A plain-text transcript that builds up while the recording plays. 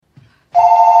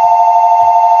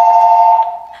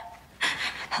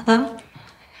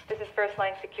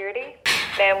Frontline Security?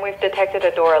 Ma'am, we've detected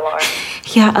a door alarm.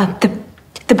 Yeah,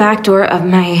 the back door of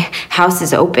my house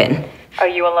is open. Are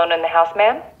you alone in the house,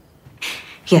 ma'am?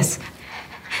 Yes.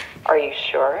 Are you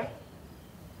sure?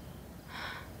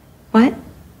 What?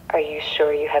 Are you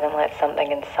sure you haven't let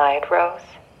something inside, Rose?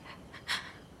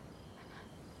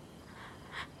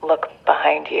 Look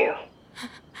behind you.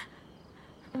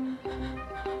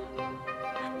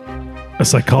 A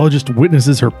psychologist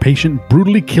witnesses her patient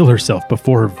brutally kill herself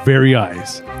before her very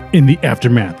eyes. In the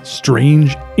aftermath,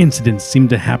 strange incidents seem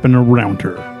to happen around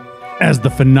her. As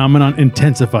the phenomenon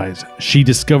intensifies, she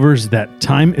discovers that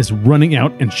time is running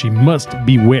out and she must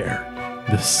beware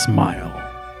the smile.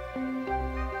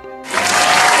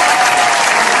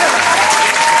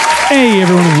 Hey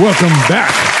everyone, welcome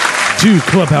back to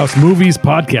Clubhouse Movies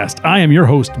Podcast. I am your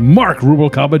host, Mark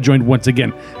Rubalcaba, joined once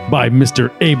again by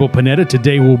Mr. Abel Panetta.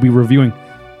 Today we'll be reviewing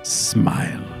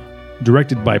Smile,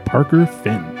 directed by Parker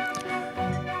Finn.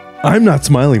 I'm not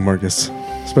smiling, Marcus,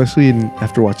 especially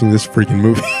after watching this freaking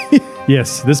movie.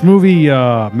 Yes, this movie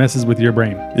messes with your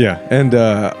brain. Yeah, and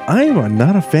I'm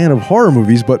not a fan of horror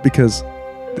movies, but because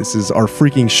this is our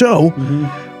freaking show,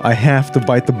 I have to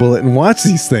bite the bullet and watch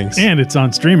these things. And it's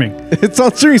on streaming. It's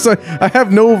on streaming, so I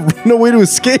have no way to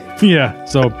escape. Yeah,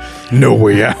 so No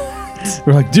way out.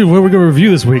 we're like, dude, what are we going to review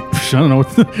this week? I don't know.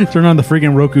 Turn on the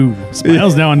freaking Roku.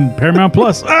 Smile's now on Paramount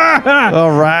Plus.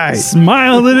 All right.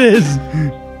 Smile it is.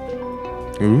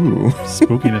 Ooh.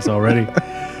 Spookiness already.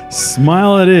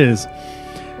 Smile it is.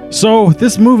 So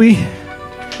this movie,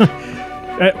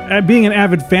 being an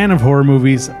avid fan of horror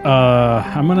movies,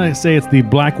 I'm going to say it's the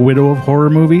Black Widow of horror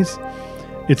movies.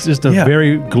 It's just a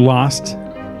very glossed,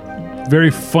 very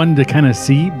fun to kind of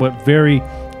see, but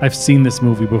I've seen this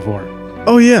movie before.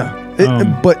 Oh, yeah.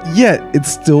 But yet, it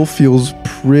still feels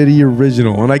pretty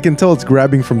original. And I can tell it's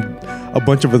grabbing from a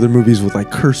bunch of other movies with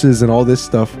like curses and all this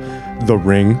stuff. The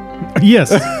Ring. Yes,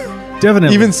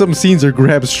 definitely. Even some scenes are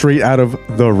grabbed straight out of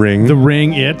The Ring. The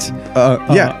Ring, It.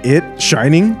 It,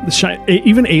 Shining.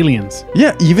 Even Aliens.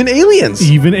 Yeah, even Aliens.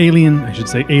 Even Alien, I should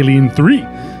say Alien 3.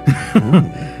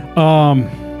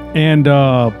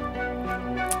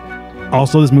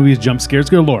 Also this movie is jump scares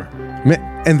galore.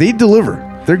 And they deliver.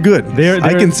 They're good.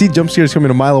 I can see jump scares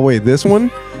coming a mile away. This one,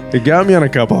 it got me on a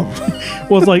couple.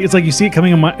 Well, it's like you see it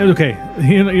coming a mile. Okay,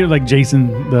 you're like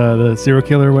Jason, the serial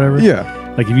killer or whatever. Yeah.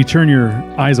 Like if you turn your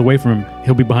eyes away from him,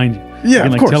 he'll be behind you. Yeah,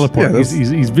 and of course. Teleport. Yeah,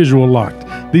 he's visual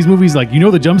locked. These movies, like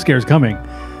the jump scare is coming,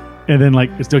 and then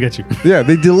like it still gets you. Yeah,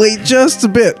 they delay just a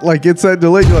bit. Like it's that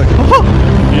delay. You're like, oh!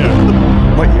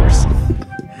 Yeah. My ears.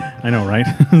 I know, right?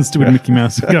 Stupid Mickey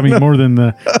Mouse got me more than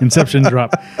the Inception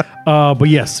drop. But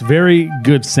yes, very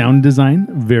good sound design,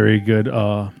 very good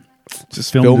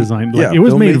Just film design. Like, it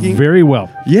was made very well.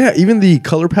 Yeah, even the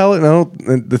color palette.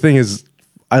 And the thing is,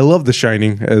 I love The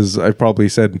Shining, as I probably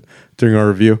said during our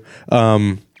review.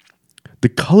 The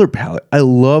color palette, I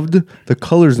loved the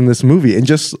colors in this movie, and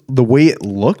just the way it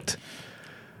looked.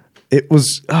 It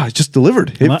was it just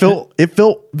delivered. It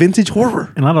felt vintage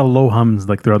horror. And a lot of low hums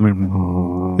like throughout the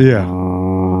movie. Yeah.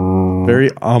 Very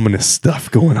ominous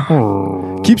stuff going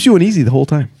on. Keeps you uneasy the whole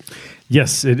time.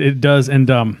 Yes, it does.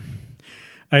 And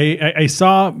I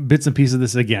saw bits and pieces of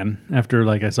this again after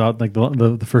I saw it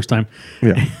the first time.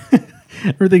 Yeah.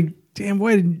 Everything. Damn,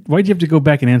 why'd you have to go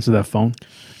back and answer that phone?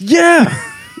 Yeah.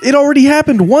 It already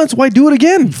happened once. Why do it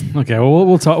again? Okay, well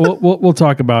we'll talk we'll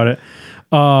talk about it.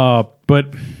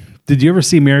 But did you ever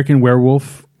see American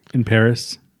Werewolf in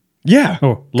Paris? Yeah.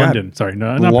 Oh, London. God, Sorry,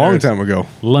 not a long Paris. time ago.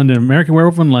 London, American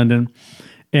Werewolf in London.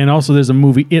 And also there's a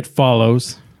movie, It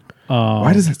Follows.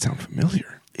 Why does that sound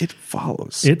familiar? It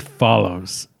Follows. It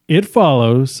Follows. It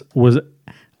Follows was,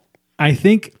 I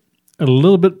think, a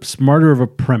little bit smarter of a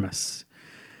premise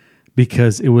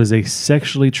because it was a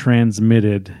sexually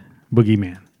transmitted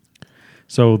boogeyman.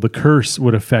 So the curse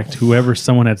would affect whoever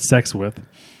someone had sex with.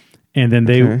 And then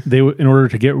they in order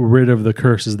to get rid of the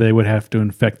curses, they would have to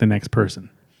infect the next person.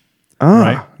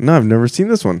 Right? No, I've never seen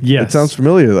this one. Yes. It sounds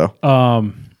familiar though.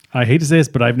 I hate to say this,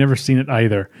 but I've never seen it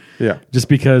either. Yeah. Just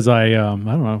because I don't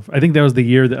know. I think that was the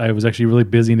year that I was actually really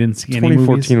busy and didn't see any movies.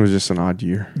 2014 was just an odd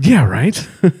year. Yeah, right.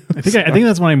 I think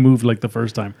that's when I moved the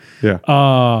first time. Yeah.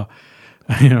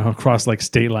 Across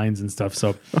state lines and stuff.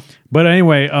 So, but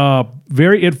anyway,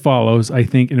 very It Follows, I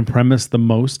think, in premise the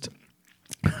most.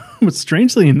 But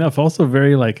strangely enough, also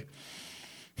very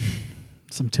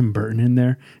some Tim Burton in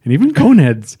there, and even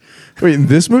Coneheads. Wait, in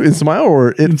this movie, in Smile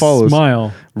or It Follows?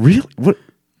 Smile. Really? What?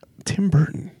 Tim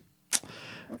Burton.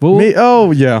 Well,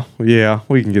 yeah,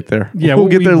 we can get there. Yeah, we'll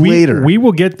get there later. We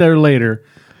will get there later.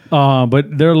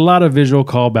 But there are a lot of visual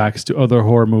callbacks to other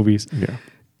horror movies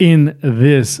in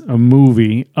this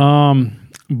movie.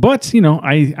 But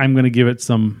I'm going to give it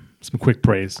some quick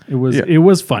praise. It Yeah.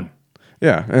 was fun.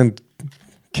 Yeah, and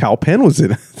Cal Penn was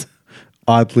in it.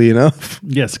 Oddly enough.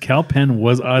 Yes, Cal Penn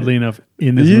was oddly enough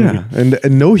in this movie. Yeah,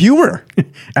 and no humor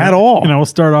at all. And I will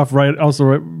start off right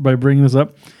by bringing this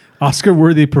up.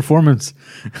 Oscar-worthy performance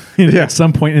Yeah. at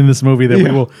some point in this movie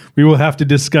that we will have to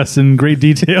discuss in great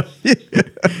detail.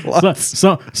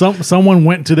 Someone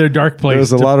went to their dark place. There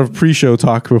was a lot of pre-show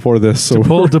talk before this.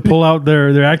 So to pull out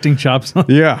their acting chops.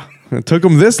 yeah, it took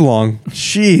them this long.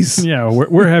 Jeez. Yeah,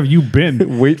 where have you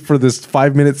been? Wait for this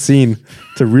 5-minute scene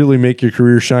to really make your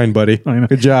career shine, buddy. I know.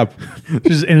 Good job.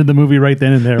 Just ended the movie right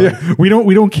then and there. Yeah. Like, we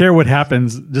don't care what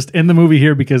happens. Just end the movie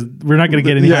here because we're not going to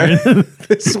get any higher.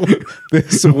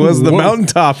 this was the Whoa.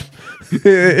 mountaintop.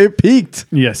 It peaked.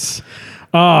 Yes.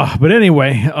 But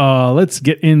anyway, let's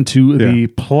get into the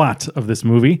plot of this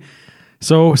movie.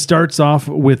 So starts off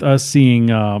with us seeing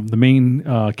the main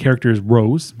character is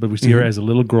Rose, but we see her as a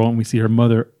little girl, and we see her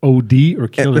mother OD or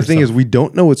kill And the herself. thing is, we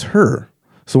don't know it's her.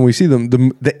 So when we see them,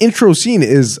 the intro scene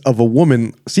is of a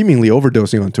woman seemingly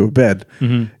overdosing onto a bed,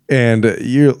 and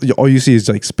all you see is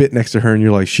like spit next to her, and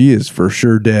you're like, she is for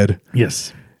sure dead.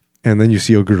 Yes. And then you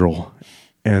see a girl,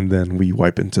 and then we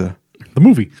wipe into The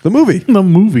movie. the movie. The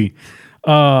movie.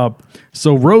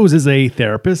 So Rose is a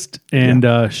therapist,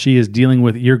 and she is dealing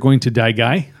with "you're going to die,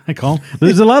 guy." I call him.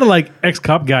 There's a lot of like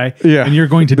ex-cop guy, Yeah. and "you're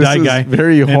going to This die, is guy."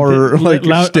 very And horror, like,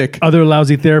 shtick. Other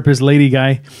lousy therapist, lady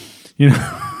guy,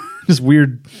 just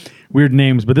weird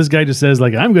names. But this guy just says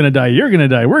like, "I'm going to die, you're going to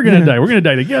die, we're going to die, we're going to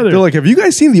die together." They're like, have you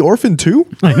guys seen The Orphan 2?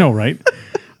 I know, right?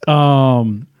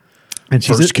 And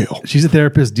she's First kill. She's a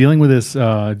therapist dealing with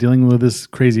this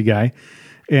crazy guy,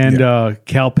 and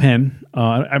Cal Penn.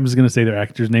 I'm just going to say their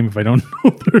actor's name if I don't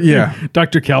know. Yeah.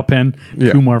 Dr. Cal Penn,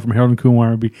 Yeah. Kumar from Harold and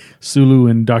Kumar would be Sulu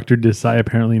and Dr. Desai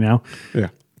apparently now. Yeah.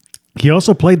 He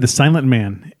also played the Silent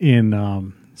Man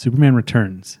in Superman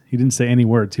Returns. He didn't say any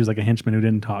words. He was like a henchman who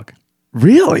didn't talk.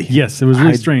 Really? Yes, it was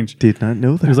really I strange. Did not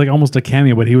know that. It was like almost a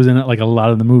cameo, but he was in it like a lot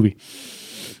of the movie.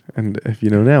 And if you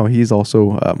know now, he's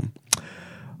also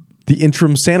the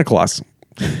interim Santa Claus.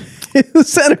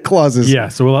 Santa Claus is Yeah,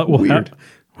 so we'll weird.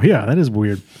 yeah, that is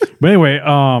weird. But anyway,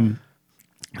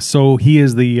 so he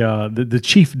is the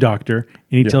chief doctor,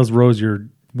 and he tells Rose, "You're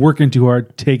working too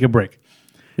hard. Take a break."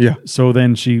 Yeah. So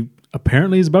then she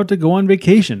apparently is about to go on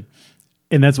vacation,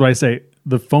 and that's why I say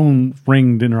the phone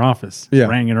rang in her office. Yeah.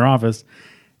 Rang in her office,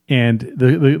 and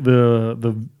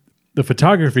the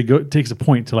photography takes a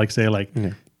point to like say like.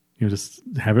 Just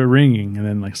have it ringing and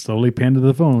then like slowly pan to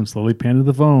the phone,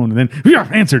 and then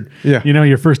answered. Yeah.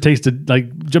 Your first taste of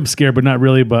like jump scare, but not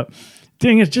really. But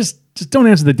dang it, just don't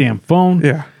answer the damn phone.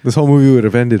 Yeah. This whole movie would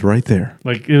have ended right there.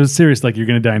 Like it was serious. Like you're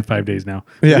going to die in 5 days now.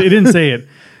 Yeah. It didn't say it.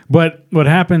 But what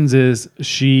happens is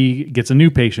she gets a new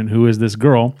patient who is this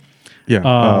girl, Yeah.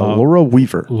 Laura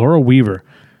Weaver. Laura Weaver,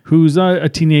 who's a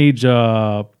teenage,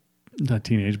 not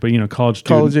teenage, but college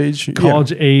student,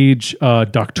 College age,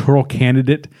 doctoral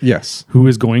candidate. Yes. Who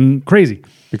is going crazy.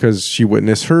 Because she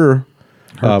witnessed her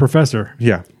Professor.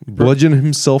 Yeah. Bludgeon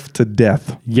himself to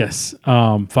death. Yes.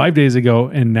 5 days ago,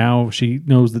 and now she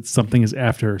knows that something is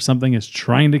after her. Something is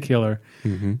trying to kill her.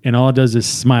 And all it does is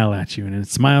smile at you. And it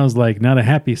smiles like not a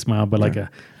happy smile, but like a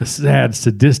sad,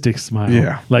 sadistic smile.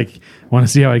 Yeah. Like, want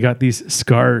to see how I got these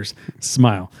scars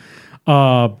smile.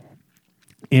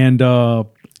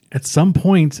 At some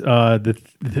point,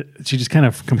 she just kind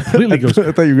of completely goes.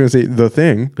 I thought you were going to say the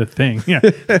thing. The thing, yeah.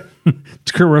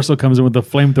 Kurt Russell comes in with the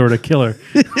flamethrower to kill her.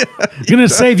 Gonna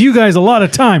save you guys a lot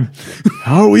of time.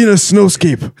 How are we in a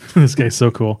snowscape? This guy's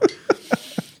so cool.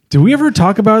 Did we ever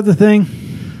talk about The Thing?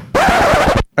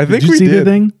 I think Did you we see did. The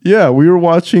Thing? Yeah, we were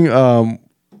watching the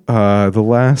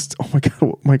last. Oh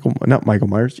my god, not Michael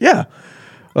Myers. Yeah,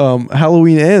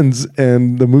 Halloween Ends,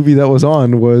 and the movie that was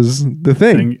on was The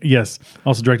Thing. Yes,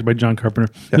 also directed by John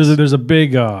Carpenter. There's a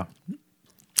big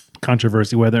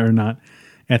controversy whether or not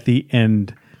at the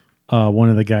end one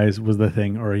of the guys was the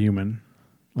Thing or a human.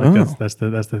 Like that's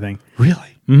the thing.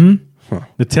 Really?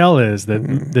 The tell is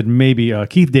that maybe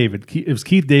Keith David. It was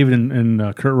Keith David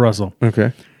and Kurt Russell.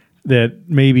 Okay. That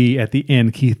maybe at the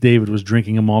end Keith David was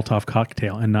drinking a Molotov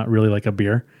cocktail and not really like a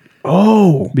beer.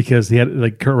 Oh, Because he had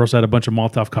like Kurt Russell had a bunch of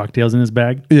Molotov cocktails in his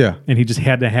bag. Yeah. And he just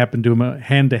had to happen to him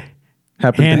Happened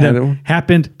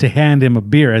to hand him a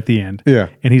beer at the end. Yeah.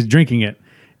 And he's drinking it.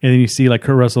 And then you see like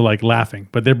Kurt Russell like laughing.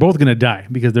 But they're both gonna die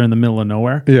because they're in the middle of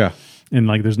nowhere. Yeah. And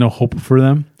like there's no hope for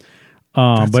them.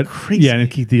 But crazy. yeah,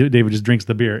 and Keith David just drinks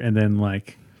the beer and then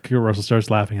like Kurt Russell starts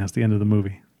laughing. That's the end of the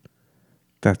movie.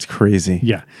 That's crazy.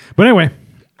 Yeah. But anyway,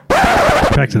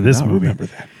 back to this I movie. remember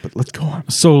that, but let's go on.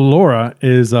 So Laura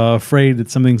is afraid that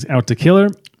something's out to kill her,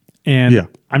 And Yeah.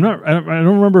 I don't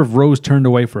remember if Rose turned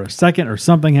away for a second or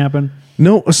something happened.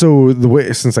 No, so the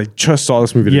way, since I just saw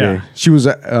this movie today, Yeah. she was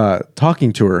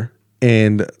talking to her,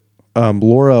 and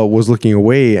Laura was looking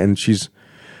away, and she's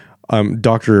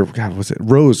Dr. God, was it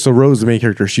Rose? So Rose, the main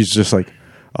character, she's just like,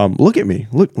 look at me,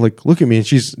 look at me, and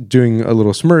she's doing a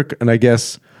little smirk, and I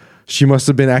guess she must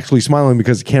have been actually smiling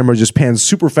because the camera just pans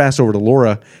super fast over to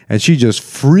Laura, and she just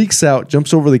freaks out,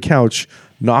 jumps over the couch,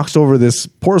 knocks over this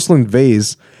porcelain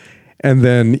vase, and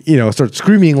then, starts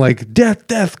screaming like death,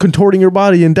 death, contorting her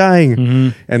body and dying. Mm-hmm.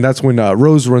 And that's when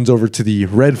Rose runs over to the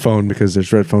red phone, because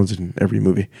there's red phones in every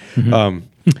movie.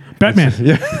 Batman.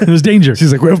 Yeah. There's danger.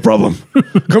 She's like, we have a problem.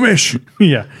 Commish.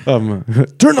 Yeah.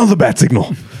 Turn on the bat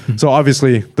signal. So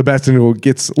obviously the bat signal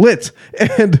gets lit,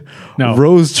 and No.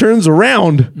 Rose turns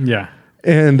around, Yeah.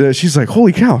 and she's like,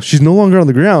 holy cow, she's no longer on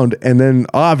the ground. And then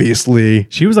obviously,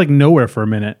 She was like nowhere for a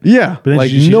minute. yeah, But then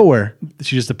like she- nowhere.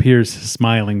 She just appears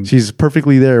smiling. She's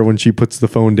perfectly there when she puts the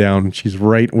phone down. She's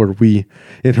right where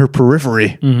in her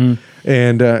periphery. Mm-hmm.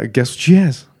 And guess what she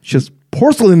has? She has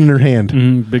porcelain in her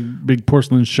hand. Big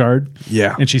porcelain shard.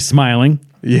 Yeah. And she's smiling.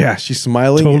 Yeah, she's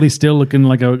smiling. Totally still looking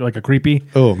like a creepy.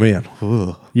 Oh man.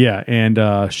 Ugh. Yeah.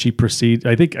 And she proceeds.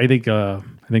 I think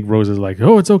Rose is like,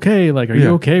 oh, it's okay. Like, are Yeah. you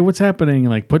okay? What's happening?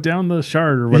 Like, put down the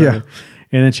shard or whatever. Yeah.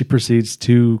 And then she proceeds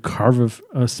to carve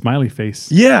a smiley face.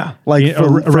 Yeah, like Yeah,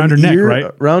 around her neck, right?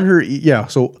 Around her, yeah.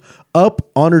 So up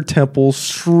on her temple,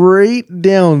 straight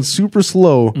down, super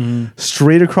slow,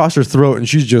 straight across her throat, and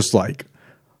she's just like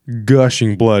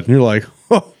gushing blood. And you're like,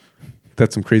 oh,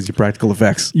 that's some crazy practical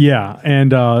effects. Yeah,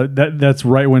 and that's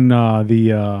right when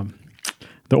the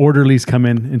orderlies come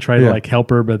in and try to Yeah. like help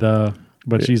her,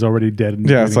 but she's already dead. And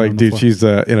Yeah, it's bleeding on like, the dude, floor. she's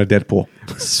in a Deadpool.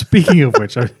 Speaking of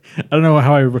which, I don't know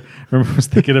how I was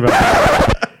thinking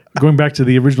about going back to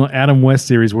the original Adam West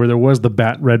series where there was the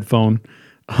Bat Red phone.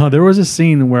 There was a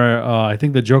scene where I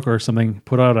think the Joker or something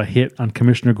put out a hit on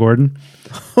Commissioner Gordon.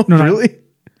 No, not- Really?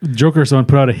 Joker or someone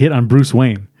put out a hit on Bruce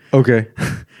Wayne. Okay.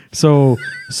 So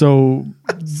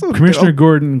Commissioner dumb.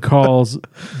 Gordon calls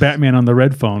Batman on the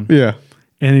red phone. Yeah.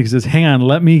 And he says, hang on,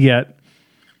 let me get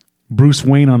Bruce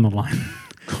Wayne on the line.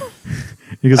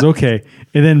 He goes, okay.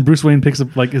 And then Bruce Wayne picks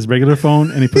up like his regular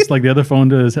phone and he puts like the other phone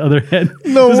to his other head.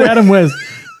 No This is way. Adam West.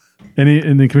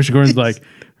 And then Commissioner Gordon's like,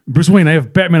 Bruce Wayne, I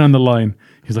have Batman on the line.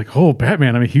 He's like, oh,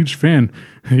 Batman, I'm a huge fan.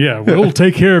 Yeah, we'll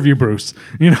take care of you, Bruce.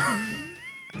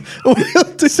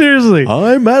 Seriously.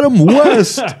 I'm Adam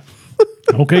West.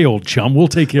 Okay, old chum, we'll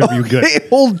take care of you good. Hey,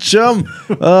 old chum.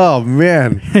 Oh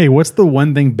man, Hey, what's the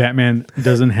one thing Batman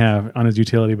doesn't have on his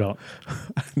utility belt?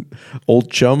 old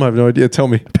chum. I have no idea. Tell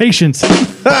me. Patience.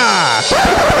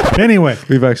 Anyway,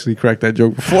 We've actually cracked that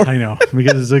joke before. I know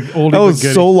because it's like oldie That but was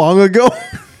goodie. so long ago.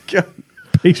 God.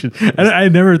 Patient. I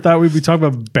never thought we'd be talking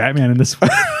about Batman in this way.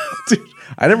 Dude,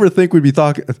 I never think we'd be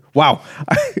talking. Wow,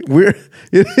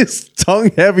 it is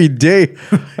tongue heavy day.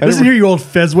 Listen here, you old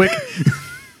Fezwick.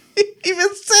 Even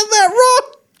said that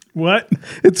wrong. What?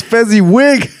 It's Fezzy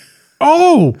Wig.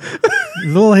 Oh,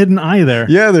 little hidden eye there.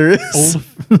 Yeah, there is.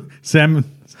 Sam.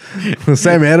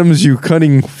 Sam Adams, you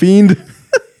cunning fiend.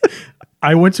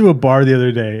 I went to a bar the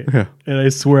other day, and I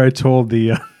swear I told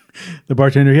the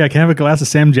bartender, "Yeah, can I have a glass of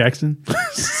Sam Jackson?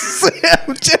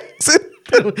 Sam Jackson.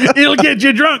 It'll get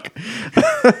you drunk."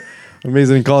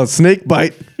 Amazing. Call it snake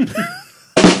bite.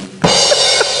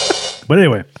 But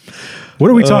anyway,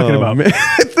 what are we talking about? Man,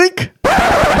 I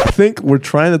think we're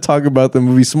trying to talk about the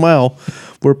movie Smile,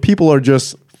 where people are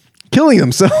just killing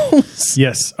themselves.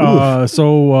 Yes.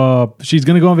 So she's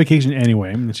gonna go on vacation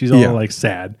anyway. And she's all Yeah. like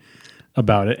sad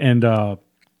about it, and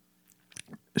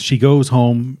she goes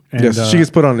home. And, Yes, she gets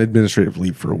put on administrative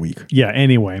leave for a week. yeah.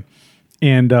 Anyway,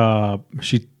 and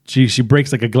she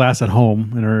breaks like a glass at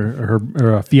home, and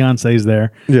her fiance is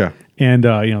there. Yeah. And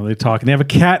they talk, and they have a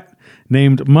cat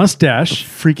named Mustache.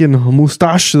 Freaking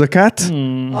Mustache the cat.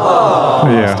 Yeah.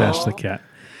 Mustache the cat.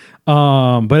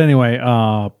 But anyway,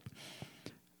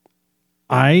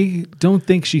 I don't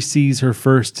think she sees her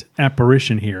first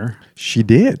apparition here. She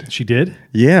did. She did?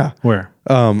 Yeah. Where?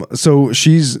 So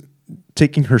she's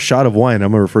taking her shot of wine.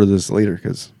 I'm going to refer to this later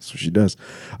because that's what she does.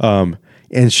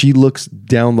 And she looks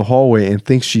down the hallway and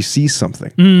thinks she sees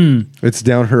something. It's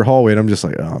down her hallway. And I'm just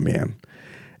like, oh, man.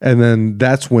 And then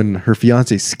that's when her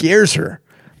fiance scares her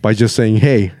by just saying,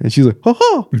 hey. And she's like,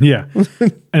 oh. Yeah.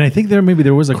 And I think there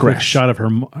was a quick Crash. shot of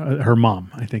her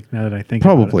mom, I think, now that I think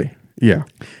about it. Probably. Yeah.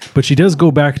 But she does go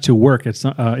back to work. She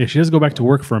does go back to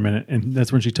work for a minute, and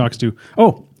that's when she talks to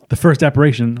the first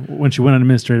apparition when she went on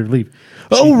administrative leave.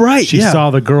 Oh, right, She yeah. saw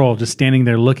the girl just standing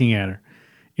there looking at her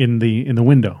in the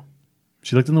window.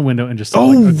 She looked in the window and just saw Oh,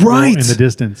 like, a girl right. in the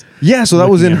distance. Yeah, so that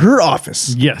was in Looking at her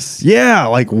office. Yes. Yeah,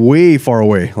 like way far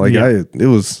away. Like Yeah. it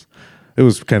was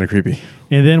kind of creepy.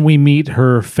 And then we meet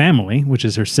her family, which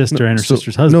is her sister and her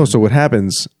sister's husband. No, so what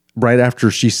happens right after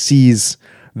she sees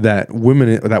that woman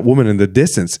in the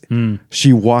distance,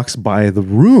 she walks by the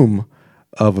room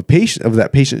of that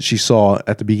patient she saw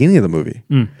at the beginning of the movie.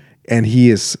 And he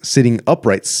is sitting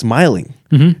upright, smiling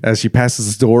as she passes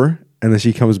his door. And then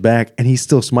she comes back and he's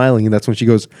still smiling. And that's when she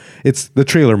goes, it's the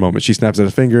trailer moment. She snaps at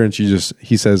a finger and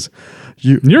he says,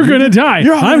 You're going to die.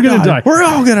 I'm going to die. We're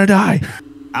all going to die.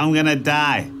 I'm gonna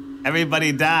die.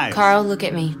 Everybody die. Carl, look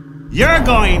at me. You're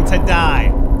going to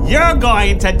die. You're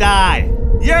going to die.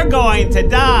 You're going to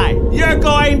die. You're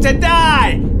going to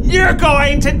die. You're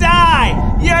going to die.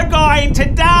 You're going to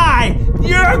die.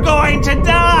 You're going to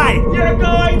die. You're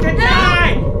going to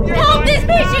die. Help! This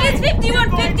patient is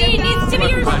 5150. He needs to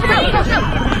be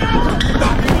restrained.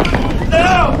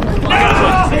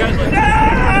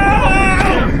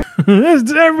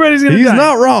 Everybody's going to die. He's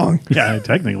not wrong. Yeah,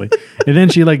 technically. And then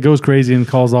she like goes crazy and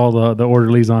calls all the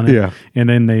orderlies on it. Yeah. And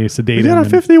then they sedate He's him. got a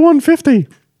and- 5150.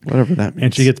 Whatever that means.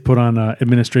 And she gets put on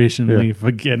administration Yeah. leave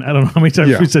again. I don't know how many times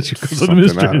Yeah. she said she goes on Something, I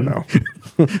administration. don't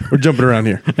know. We're jumping around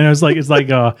here. And it's like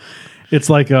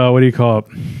what do you call it?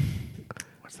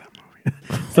 What's that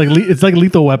movie? It's like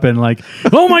Lethal Weapon. Like,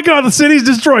 oh my god, the city's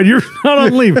destroyed. You're not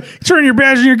on leave. Turn your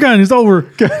badge and your gun. It's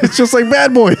over. It's just like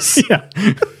Bad Boys. Yeah.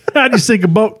 I just sink a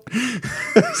boat.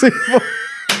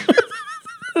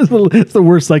 It's the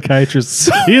worst psychiatrist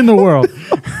in the world.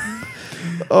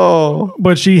 Oh.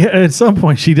 But she, at some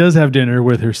point, she does have dinner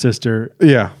with her sister,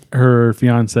 Yeah. her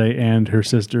fiance, and her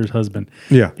sister's husband.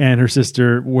 Yeah. And her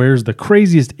sister wears the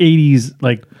craziest 80s,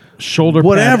 like, shoulder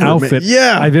Whatever, pad man. outfit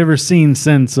Yeah. I've ever seen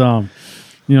since,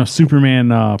 Superman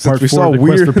Part 4, The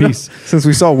Quest for Peace. Since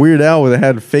we saw Weird Al where they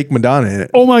had fake Madonna in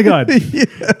it. Oh, my God.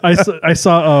 I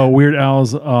saw Weird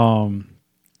Al's...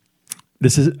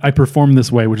 I Perform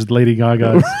This Way, which is Lady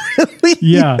Gaga's. Really?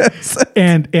 Yeah. Yes.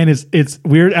 And it's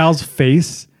Weird Al's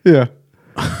face. Yeah.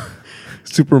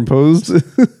 Superimposed.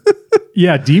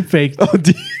 Yeah, deep fake Oh,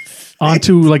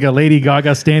 onto like a Lady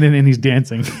Gaga standing and he's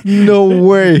dancing. no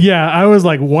way. Yeah, I was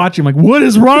like watching, like, what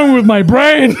is wrong with my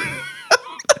brain?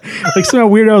 Like somehow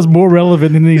Weird Al is more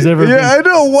relevant than he's ever Yeah, been.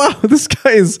 I know. Wow. This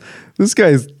guy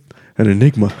is an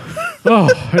enigma. Oh,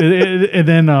 and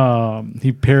then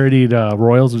he parodied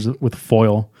Royals with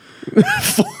foil.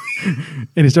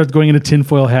 And he starts going into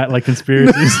tinfoil hat like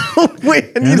conspiracies.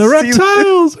 Wait, And the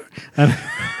reptiles. And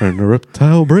And the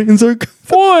reptile brains are.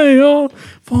 foil.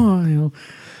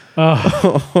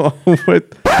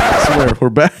 What? I swear, we're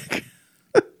back.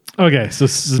 Okay, so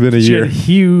it's been a year.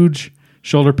 Huge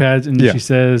shoulder pads, and Yeah. she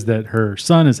says that her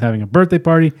son is having a birthday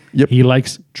party. Yep. He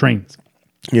likes trains.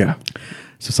 Yeah.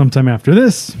 So sometime after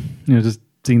this, just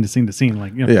scene to scene to scene,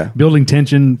 like Yeah. building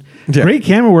tension, Yeah. great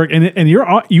camera work, and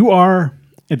you are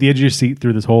at the edge of your seat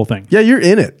through this whole thing. Yeah, you're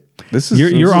in it. This is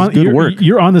good work.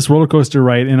 You're on this roller coaster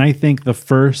ride, and I think the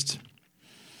first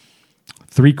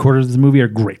 3/4 of the movie are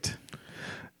great.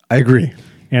 I agree.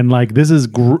 And like this is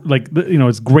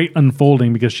it's great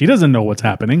unfolding because she doesn't know what's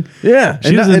happening. Yeah, She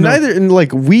and, doesn't and know- neither. And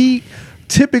like we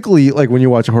typically, like when you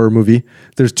watch a horror movie,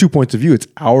 there's 2 points of view. It's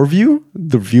our view,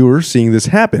 the viewer seeing this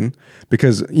happen,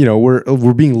 because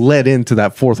we're being led into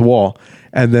that fourth wall,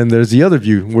 and then there's the other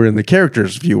view. We're in the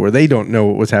character's view where they don't know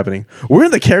what's happening. We're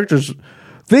in the character's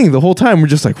thing the whole time. We're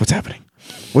just like, what's happening?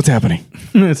 What's happening?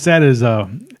 It's sad as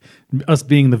us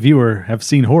being the viewer have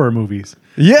seen horror movies.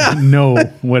 Yeah. Know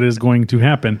what is going to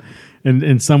happen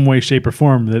in some way, shape, or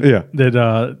form.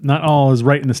 That not all is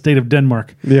right in the state of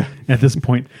Denmark. Yeah. At this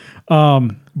point,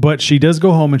 but she does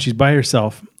go home and she's by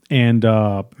herself, and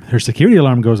her security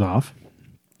alarm goes off,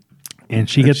 and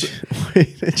she gets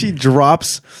And she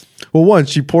drops. Well, one,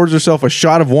 she pours herself a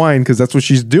shot of wine because that's what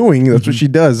she's doing. That's what she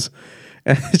does.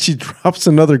 And she drops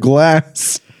another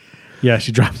glass.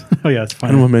 she drops. Oh yeah, it's I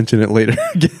don't fine. want to mention it later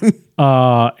again.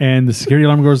 And the security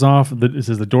alarm goes off. It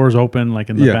says the door's open, like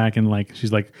in the Yeah. back, and like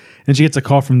she's like, and she gets a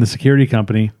call from the security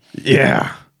company,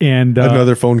 Yeah. and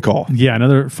Another phone call. Yeah,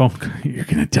 another phone. You're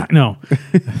gonna die. No,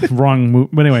 wrong move.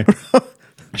 But anyway,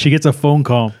 she gets a phone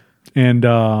call, and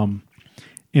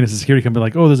it's a security company.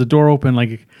 Like, oh, there's a door open.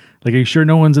 Like, are you sure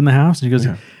no one's in the house? And she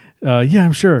goes, yeah,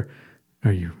 I'm sure.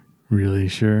 Are you really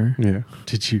sure? Yeah.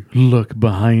 Did you look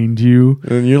behind you?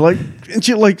 And you're like, and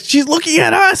she's like, she's looking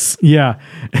at us. Yeah,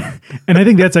 and I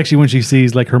think that's actually when she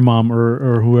sees like her mom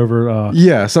or whoever.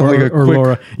 Yeah, something like a or quick-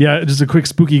 Laura. Yeah, just a quick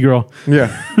spooky girl.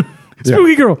 Yeah.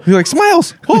 Spooky girl. You're like,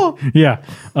 smiles. Oh. Yeah,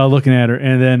 looking at her,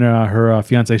 and then her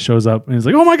fiance shows up, and he's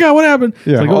like, "Oh my god, what happened?"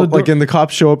 Yeah. It's Like, the door- and the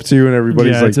cops show up too, and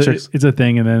everybody's yeah, like, checks. it's a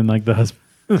thing, and then like the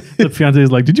The fiance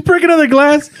is like, "Did you break another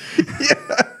glass?"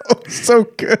 So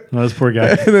good. Oh, this poor guy.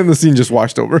 And then the scene just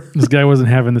washed over. This guy wasn't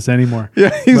having this anymore.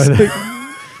 Yeah, he's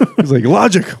like,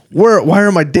 logic. Why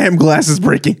are my damn glasses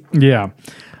breaking? Yeah.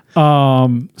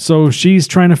 So she's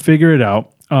trying to figure it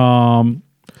out.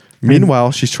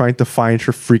 Meanwhile, she's trying to find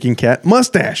her freaking cat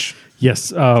Mustache.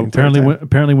 Yes.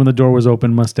 Apparently, when the door was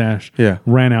open, Mustache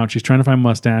ran out. She's trying to find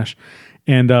Mustache,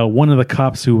 and one of the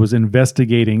cops who was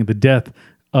investigating the death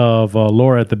of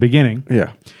Laura at the beginning,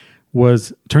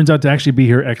 turns out to actually be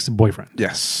her ex-boyfriend.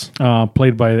 Yes.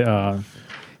 Played by.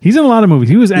 He's in a lot of movies.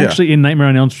 He was actually in Nightmare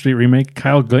on Elm Street remake.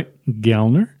 Kyle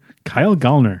Gallner.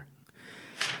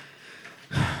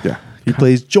 Yeah. He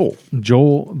plays Joel.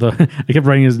 I kept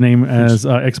writing his name as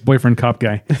ex-boyfriend cop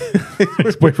guy.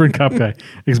 Ex-boyfriend cop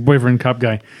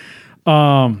guy.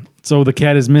 So the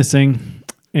cat is missing,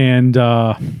 and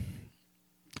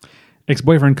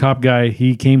ex-boyfriend cop guy,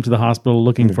 he came to the hospital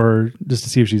looking for her just to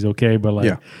see if she's okay. But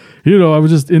I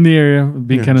was just in the area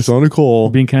being kind of like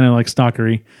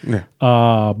stalkery. Yeah.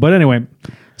 But anyway,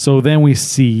 so then we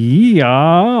see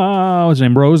what's her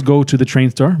name? Rose go to the train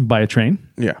store, buy a train.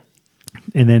 Yeah.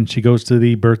 And then she goes to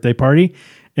the birthday party.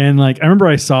 And I remember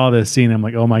I saw this scene. I'm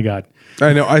like, oh my God.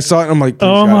 I know. I saw it. And I'm like,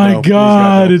 oh my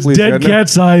God. It's dead cat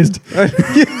sized.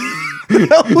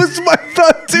 That was my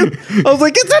thought too. I was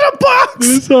like, it's in a box.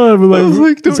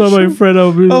 I saw my friend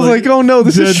over. I was like, oh no,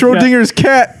 this is Schrodinger's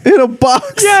cat in a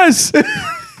box. Yes. It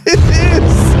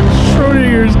is.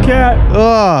 Schrodinger's cat.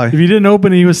 Oh. If you didn't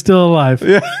open it, he was still alive.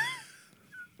 Yeah.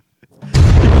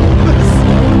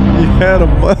 He had a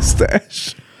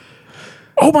mustache.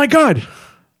 Oh my God.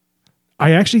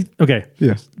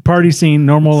 Yes. Party scene,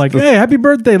 normal, hey, happy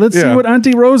birthday. Let's see what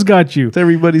Auntie Rose got you.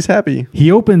 Everybody's happy.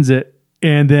 He opens it,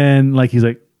 and then he's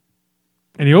like,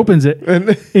 and he opens it,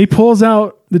 and he pulls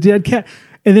out the dead cat.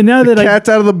 And then now that cat's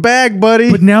out of the bag,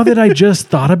 buddy. But now that I just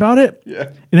thought about it,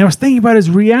 and I was thinking about his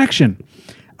reaction,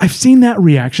 I've seen that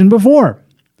reaction before.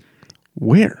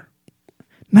 Where?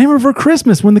 Nightmare Before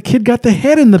Christmas, when the kid got the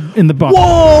head in the box.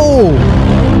 Whoa!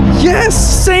 Yes!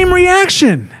 Same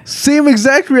reaction. Same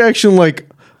exact reaction, like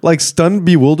stunned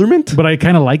bewilderment. But I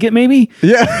kind of like it, maybe?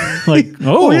 Yeah.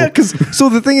 Oh yeah, because so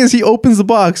the thing is, he opens the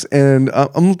box, and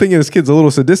I'm thinking this kid's a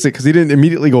little sadistic because he didn't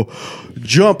immediately go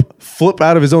jump, flip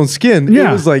out of his own skin.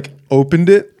 Yeah. It was opened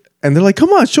it, and they're like, come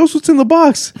on, show us what's in the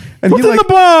box. And what's in the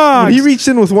box? When he reached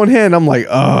in with one hand, I'm like,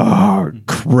 oh,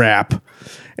 crap.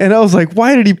 And I was like,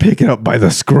 why did he pick it up by the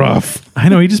scruff? I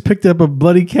know, he just picked up a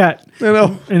bloody cat. I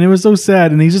know. And it was so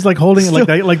sad. And he's just holding it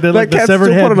like the cat severed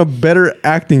still head. put on a better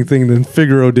acting thing than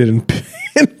Figaro did in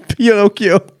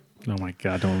Pinocchio. Oh my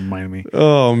God, don't remind me.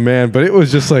 Oh man, but it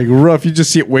was just rough. You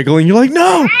just see it wiggling. You're like,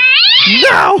 no.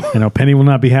 I know, Penny will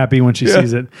not be happy when she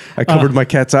sees it. I covered my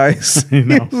cat's eyes.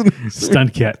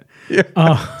 Stunt cat. Yeah.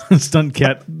 Stunt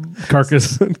cat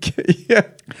carcass. Yeah.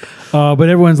 But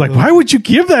everyone's like, why would you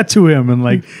give that to him?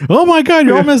 And oh my God,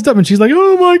 you're all messed up. And she's like,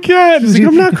 oh my cat. She's like,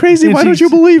 I'm not crazy. Why don't you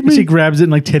believe me? She grabs it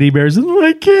and teddy bears. And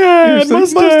my cat,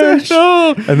 mustache.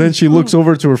 Oh. And then she looks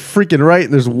over to her freaking right,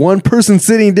 and there's one person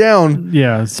sitting down.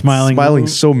 Yeah, smiling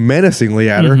so menacingly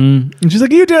at her. Mm-hmm. And she's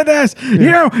like, you did this.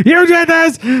 Yeah. You did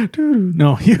this.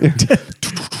 No, you did.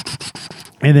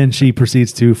 And then she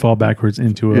proceeds to fall backwards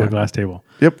into a glass table.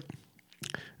 Yep.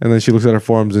 And then she looks at her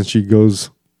forearms and she goes,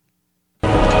 no!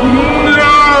 I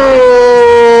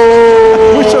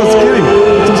wish I was kidding.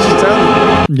 That's what she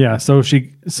sounded. Yeah,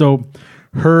 so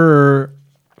her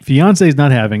fiance is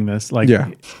not having this.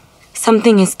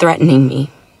 Something is threatening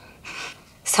me.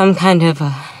 Some kind of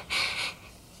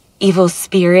evil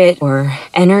spirit or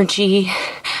energy.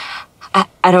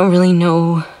 I don't really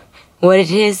know what it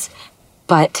is,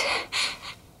 but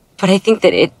I think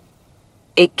that it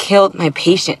killed my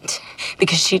patient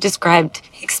because she described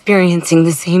experiencing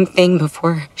the same thing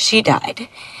before she died.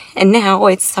 And now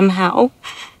it's somehow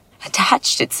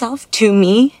attached itself to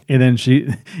me. And then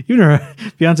even her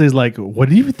fiance is like, what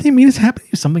do you think is happening?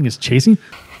 Something is chasing?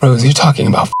 Rose, you're talking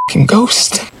about fucking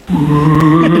ghost.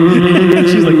 And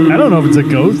she's like, I don't know if it's a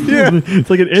ghost. Yeah. It's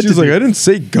like an entity. She's like, I didn't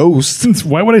say ghost.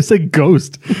 Why would I say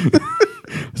ghost?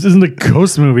 This isn't a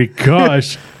ghost movie.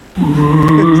 Gosh.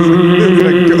 It's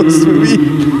a ghost movie.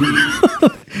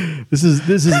 This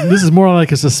is more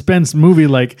like a suspense movie,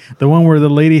 like the one where the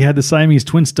lady had the Siamese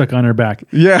twin stuck on her back.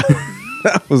 Yeah,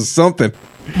 that was something.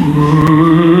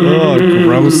 Oh,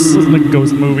 gross! It wasn't a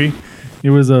ghost movie.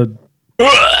 It was a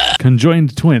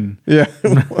conjoined twin. Yeah,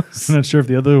 I'm not sure if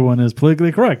the other one is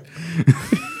politically correct.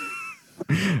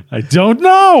 I don't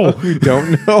know. We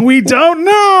don't know. We don't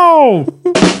know.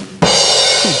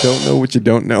 You don't know what you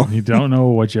don't know. You don't know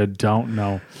what you don't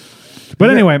know. But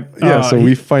anyway, so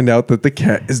we find out that the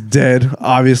cat is dead.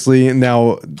 Obviously, and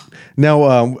now,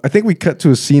 I think we cut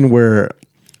to a scene where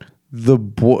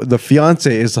the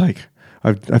fiance is like,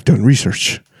 "I've done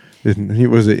research." And he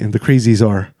was it, and the crazies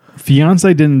are.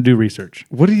 fiance didn't do research.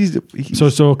 What did he do?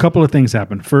 So a couple of things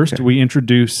happen. First, we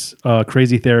introduce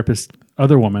crazy therapist,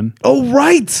 other woman. Oh,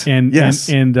 right. And yes.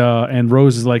 and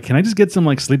Rose is like, "Can I just get some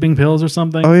like sleeping pills or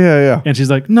something?" Oh yeah. And she's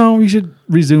like, "No, you should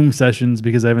resume sessions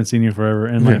because I haven't seen you forever."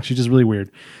 And like, she's just really weird.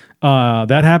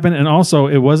 That happened, and also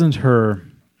it wasn't her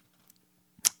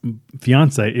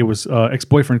fiance; it was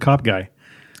ex-boyfriend cop guy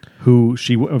who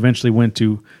she eventually went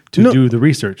to do the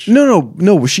research.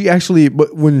 No. She actually,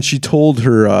 but when she told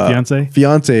her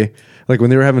fiance, like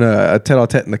when they were having a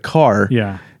tete-a-tete in the car,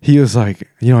 he was like,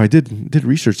 I did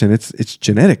research and it's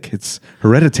genetic, it's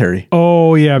hereditary.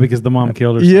 Oh yeah, because the mom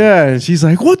killed her. Yeah, and she's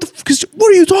like, what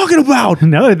are you talking about?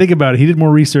 Now that I think about it, he did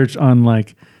more research on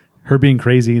like her being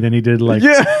crazy than he did like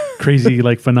crazy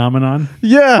like phenomenon.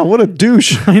 Yeah, what a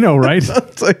douche. I know, right?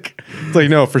 It's like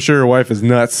no, for sure, her wife is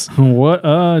nuts. What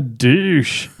a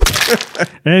douche.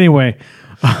 Anyway,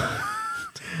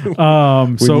 we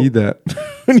need that.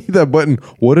 We need that button.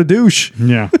 What a douche.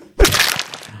 Yeah.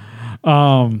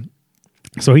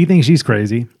 So he thinks she's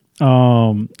crazy.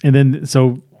 And then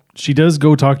so she does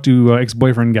go talk to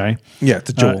ex-boyfriend guy. Yeah,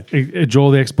 to Joel. Joel,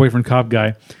 the ex-boyfriend cop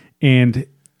guy, and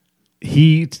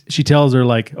she tells her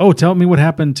like, "Oh, tell me what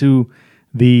happened to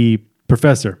the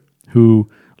professor who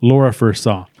Laura first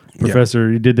saw.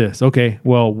 Professor, you did this. Okay,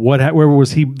 well, where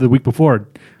was he the week before?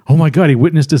 Oh my God, he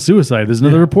witnessed a suicide. There's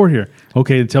another report here.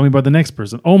 Okay, tell me about the next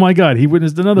person. Oh my God, he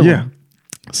witnessed another one.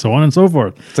 So on and so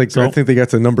forth. It's like, I think they got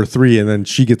to number 3 and then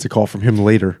she gets a call from him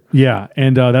later. Yeah.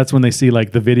 And that's when they see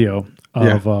like the video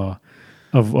of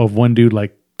one dude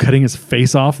like cutting his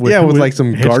face off with like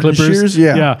some garden shears.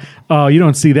 Yeah. You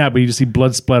don't see that, but you just see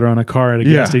blood splatter on a car at a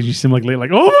gas station. You see him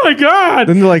like, oh my God.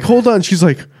 Then they're like, hold on. She's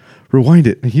like, rewind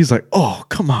it. And he's like, oh,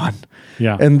 come on.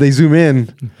 Yeah. And they zoom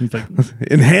in. He's like,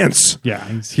 enhance. Yeah.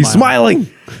 He's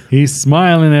smiling. He's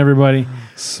smiling, everybody.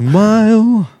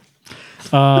 Smile.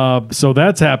 So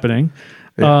that's happening.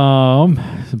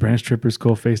 The branch tripper's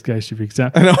cool face guy should be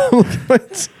exact. I know.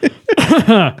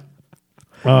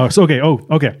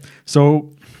 Okay.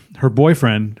 So her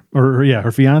boyfriend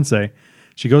her fiance,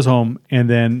 she goes home and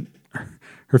then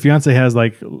her fiance has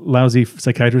like lousy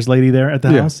psychiatrist lady there at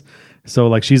the house. So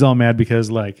like she's all mad because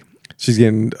like she's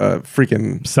getting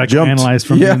freaking psychoanalyzed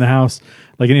from in the house,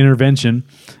 like an intervention.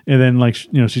 And then like, she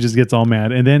just gets all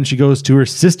mad. And then she goes to her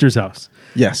sister's house.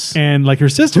 Yes. And like her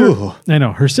sister, I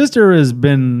know her sister has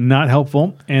been not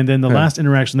helpful. And then the last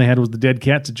interaction they had was the dead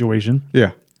cat situation.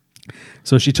 Yeah.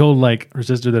 So she told like her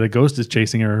sister that a ghost is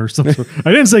chasing her or something.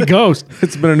 I didn't say ghost.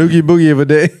 It's been an oogie boogie of a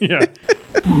day. Yeah.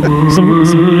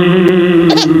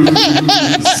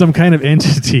 some kind of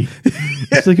entity.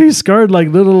 It's like he's scarred like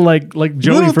little like Jody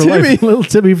little for Timmy. life, little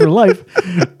Timmy for life.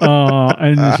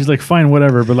 And she's like, fine,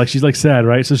 whatever. But like she's like sad,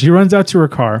 right? So she runs out to her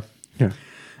car. Yeah.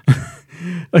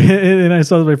 And I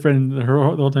saw my friend the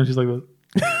whole time she's like this.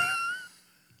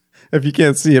 If you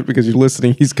can't see it because you're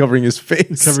listening, he's covering his face.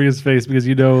 He's covering his face because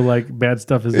like bad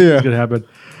stuff is going to happen.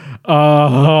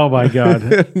 Oh my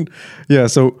God. Yeah.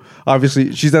 So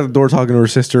obviously she's at the door talking to her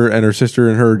sister, and her sister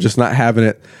and her just not having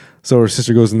it. So her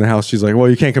sister goes in the house. She's like, well,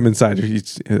 you can't come inside.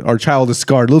 Our child is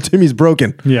scarred. Little Timmy's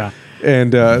broken. Yeah.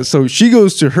 And so she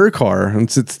goes to her car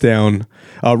and sits down,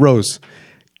 Rose.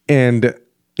 And,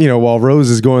 while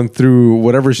Rose is going through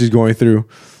whatever she's going through,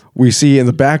 we see in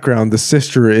the background the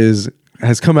sister has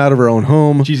come out of her own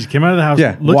home. She just came out of the house.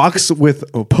 Yeah. Walks with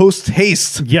post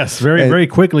haste. Yes. Very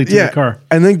quickly to the car.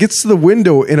 And then gets to the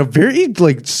window in a very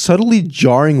like subtly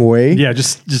jarring way. Yeah.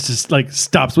 Just like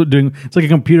stops what doing. It's like a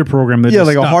computer program. That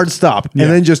like stops. A hard stop. Yeah.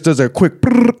 And then just does a quick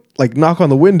like knock on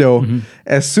the window. Mm-hmm.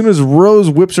 As soon as Rose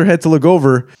whips her head to look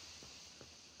over.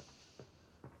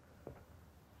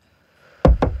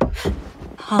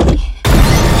 Holly.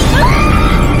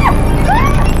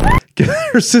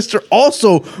 Her sister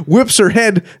also whips her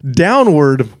head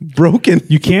downward, broken.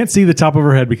 You can't see the top of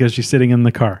her head because she's sitting in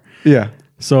the car. Yeah.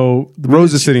 So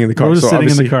Rose is sitting in the car. Rose is sitting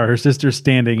in the car. Her sister's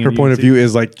standing. Her point of view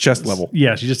is like chest level.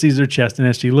 Yeah, she just sees her chest, and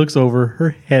as she looks over,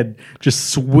 her head just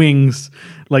swings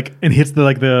like and hits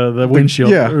the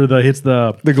windshield or hits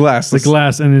the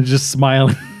glass, and it's just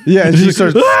smiling. Yeah, and she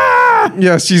starts.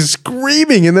 Yeah, she's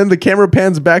screaming, and then the camera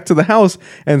pans back to the house,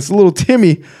 and it's little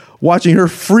Timmy watching her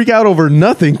freak out over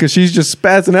nothing because she's just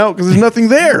spazzing out because there's nothing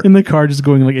there in the car, just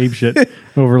going like ape shit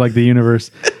over like the universe.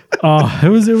 It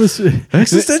was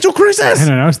existential crisis. I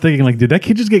don't know. I was thinking like, did that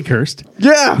kid just get cursed?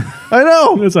 Yeah, I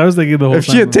know. That's what I was thinking the whole time. If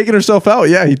she had taken herself out,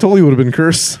 he totally would have been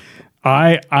cursed.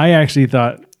 I actually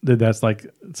thought that's like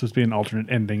supposed to be an alternate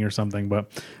ending or something,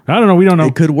 but I don't know. We don't know.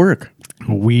 It could work.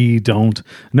 We don't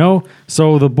know.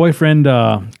 So the boyfriend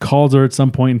calls her at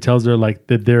some point and tells her like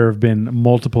that there have been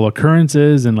multiple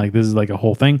occurrences and like this is like a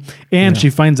whole thing. And she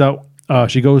finds out.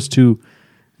 She goes to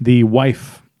the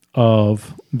wife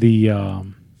of the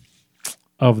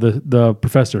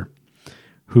professor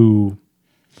who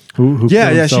killed She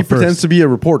himself pretends first. to be a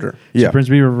reporter. She Yeah. pretends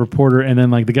to be a reporter, and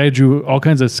then like the guy drew all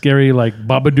kinds of scary like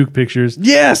Babadook pictures.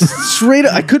 Yes, straight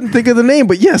up. I couldn't think of the name,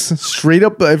 but yes, straight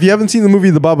up. If you haven't seen the movie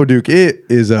The Babadook, it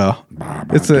is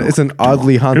it's an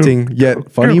oddly haunting yet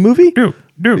funny movie. Duke.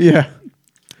 Yeah,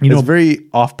 You know, it's very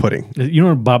off-putting. you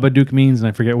know what Babadook means, and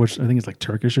I forget which. I think it's like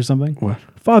Turkish or something. What?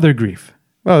 Father grief.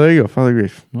 Oh, there you go, Father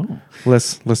Grief. Oh.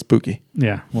 Less spooky.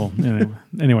 Yeah. Well.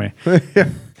 Anyway.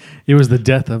 It was the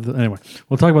death of the. Anyway,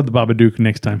 we'll talk about the Babadook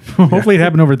next time. Hopefully, it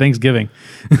happened over Thanksgiving,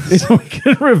 so we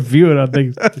can review it on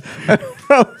Thanksgiving.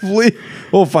 Probably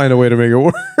we'll find a way to make it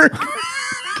work.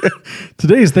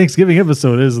 Today's Thanksgiving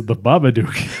episode is the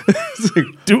Babadook. It's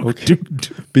like,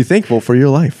 Duke. be thankful for your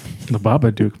life. The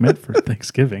Babadook meant for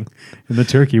Thanksgiving, and the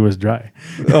turkey was dry.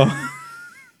 Oh.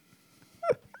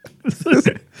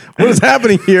 What is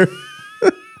happening here?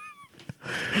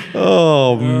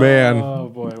 Oh man. Oh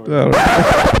boy.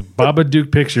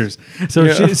 Babadook pictures. So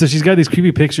she's got these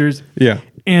creepy pictures. Yeah.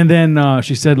 And then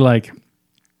she said like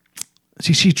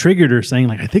she triggered her saying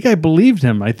like I think I believed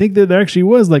him. I think that there actually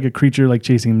was like a creature like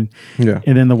chasing him. Yeah.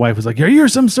 And then the wife was like, "You're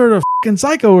some sort of fucking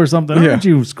psycho or something, Yeah. aren't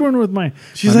you? Screwing with my."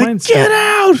 She's my like, mind's "Get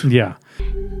stuck." out!" Yeah.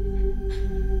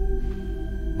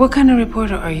 What kind of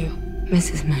reporter are you?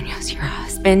 Mrs. Munoz, your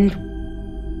husband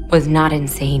was not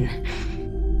insane.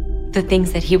 The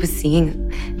things that he was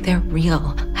seeing, they're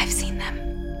real. I've seen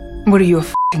them. What are you, a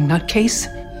f***ing nutcase?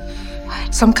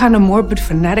 What? Some kind of morbid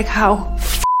fanatic? How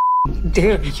f***ing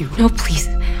dare you? No, please.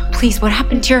 Please, what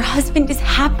happened to your husband is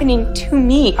happening to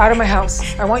me. Out of my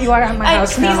house. I want you out of my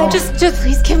house Please, now. just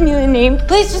please give me the name.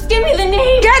 Please, just give me the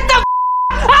name. Get the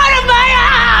out of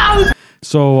my house!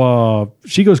 So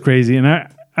she goes crazy, and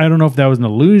I don't know if that was an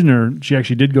illusion or she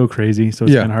actually did go crazy. So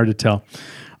it's kind of hard to tell.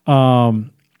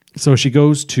 So she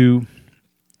goes to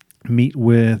meet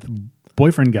with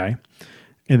boyfriend guy,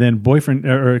 and then boyfriend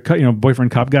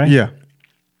cop guy. Yeah.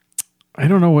 I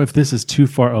don't know if this is too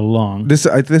far along.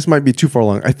 This might be too far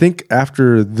along. I think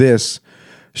after this,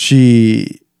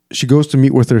 she goes to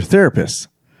meet with her therapist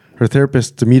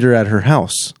to meet her at her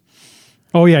house.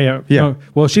 Oh yeah. Yeah. No,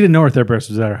 well, she didn't know her therapist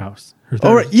was at her house. Her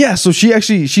All right. therapist- Yeah. So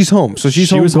she's home. So she's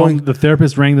She home was going. home. The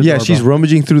therapist rang the Yeah. doorbell. She's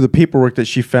rummaging through the paperwork that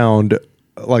she found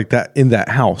like that in that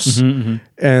house.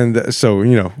 And so,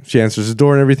 she answers the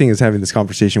door and everything, is having this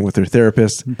conversation with her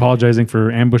therapist. apologizing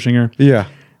for ambushing her. Yeah.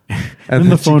 And Then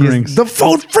the she phone gets- rings. The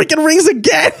phone freaking rings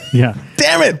again. Yeah.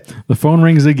 Damn it. The phone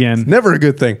rings again. Never a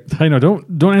good thing. I know.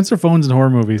 Don't answer phones in horror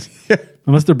movies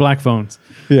unless they're black phones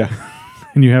Yeah.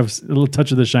 and you have a little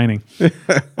touch of The Shining.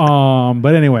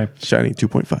 But anyway, Shining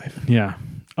 2.5. yeah.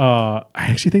 I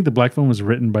actually think the black phone was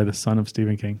written by the son of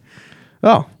Stephen King.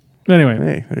 Oh, Anyway,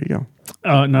 hey, there you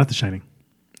go. not The Shining.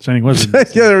 Shining was Yeah,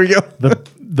 there we go.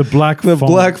 the black The phone.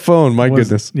 black phone. My was-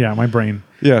 goodness. Yeah, my brain.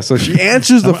 Yeah. So she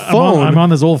answers the phone. I'm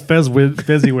on this old Fezziwig.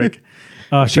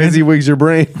 Fezziwigs your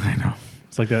brain. I know.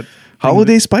 It's like that.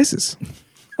 Holiday spices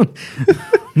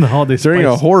The holiday during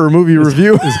a spice horror movie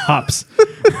review. is hops.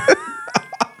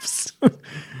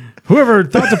 Whoever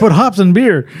thought to put hops in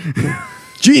beer?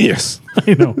 Genius.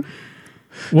 I know.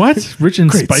 What? Rich and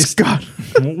Great spiced? Scott.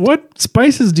 What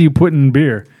spices do you put in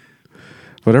beer?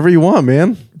 Whatever you want,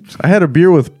 man. I had a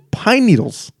beer with pine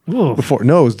needles Ugh. before.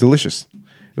 No, it was delicious.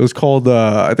 It was called,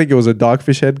 I think it was a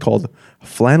Dogfish Head called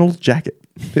Flannel Jacket.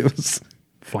 It was,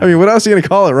 I mean, what else are you going to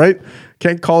call it, right?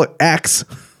 Can't call it Axe.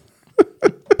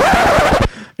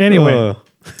 Anyway,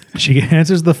 she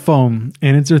answers the phone,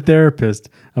 and it's her therapist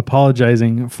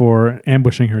apologizing for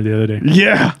ambushing her the other day.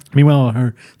 Yeah. Meanwhile,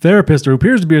 her therapist, or who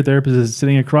appears to be her therapist, is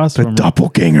sitting across The from her.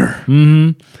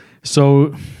 doppelganger.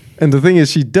 So, And the thing is,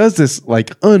 she does this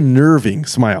like unnerving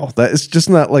smile. That it's just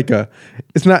not like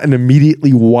it's not an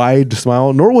immediately wide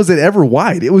smile, nor was it ever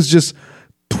wide. It was just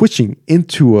twitching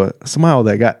into a smile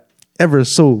that got ever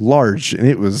so large. And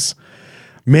it was,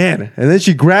 man. And then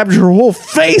she grabbed her whole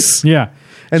face yeah.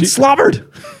 and slobbered.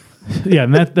 Yeah,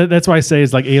 and that's why I say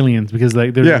it's like Aliens, because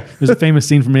like there's a famous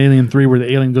scene from Alien 3 where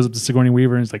the alien goes up to Sigourney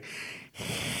Weaver and it's like,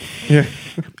 Yeah.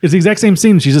 it's the exact same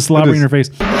scene. She's just slobbering in her face.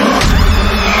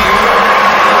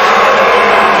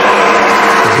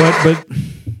 But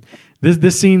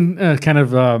this scene kind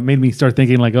of made me start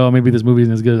thinking like, oh, maybe this movie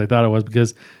isn't as good as I thought it was,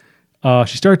 because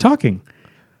she started talking.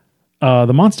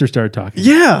 the monster started talking.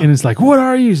 Yeah. And it's like, what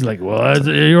are you? He's like, well,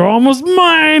 you're almost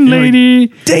mine, lady.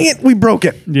 Dang it, we broke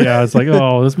it. Yeah, it's like,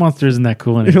 oh, this monster isn't that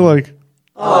cool anymore. You're like,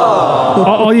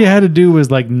 all you had to do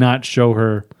was like not show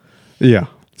her yeah.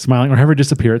 smiling or have her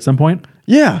disappear at some point.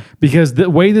 Yeah. Because the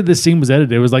way that this scene was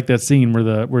edited, it was like that scene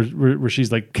where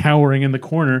she's like cowering in the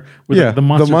corner with Yeah. the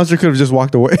monster. The monster could have just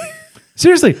walked away.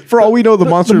 Seriously, For all we know, the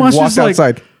monster monster's walked like,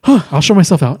 outside. Huh, I'll show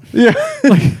myself out. Yeah.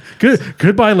 Like,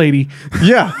 goodbye, lady.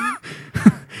 Yeah.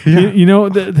 You know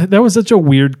that was such a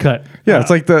weird cut. Yeah, it's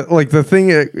like the thing.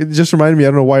 It just reminded me. I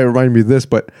don't know why it reminded me of this,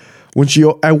 but when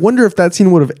I wonder if that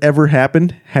scene would have ever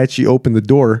happened had she opened the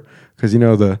door, because you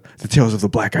know the tales of the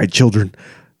black-eyed children.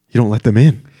 You don't let them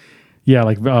in. Yeah,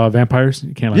 like vampires,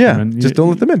 you can't let them in. Just don't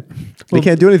let them in. They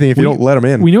can't do anything if you don't let them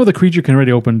in. We know the creature can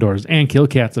already open doors and kill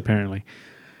cats, apparently.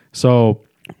 So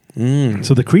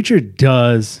the creature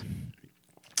does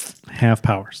have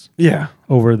powers. Yeah.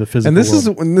 Over the physical.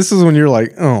 And this is when you're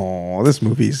like, oh, this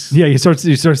movie's. Yeah, you start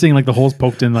seeing like the holes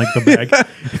poked in like the bag.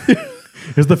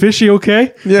 Is the fishy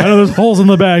okay? Yeah. I know there's holes in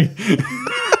the bag.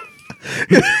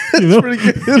 It's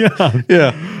pretty good.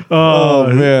 Yeah. Oh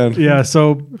man. Yeah.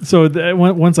 So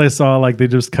once I saw like they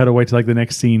just cut away to like the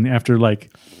next scene after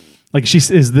like she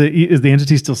is the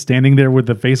entity still standing there with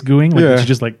the face gooing? Like she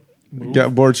just like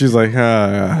got bored. She's like, she's like,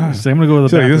 I'm gonna go to the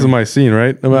she's like, bathroom. this is my scene,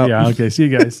 right? I'm out. Yeah. Okay. See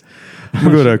you guys. I'm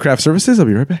gonna go to craft services. I'll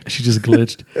be right back. She just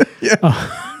glitched. Yeah.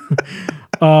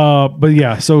 But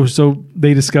yeah, so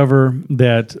they discover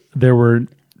that there were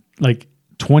like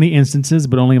 20 instances,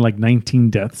 but only like 19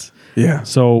 deaths. Yeah.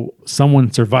 So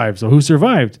someone survived. So who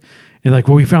survived? And like,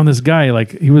 well, we found this guy.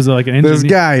 Like he was like an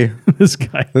engineer. This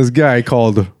guy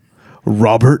called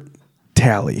Robert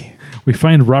Talley. We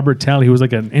find Robert Talley, who was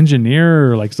like an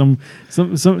engineer or like some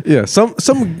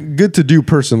good to do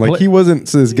person. Like he wasn't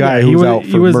this guy who was out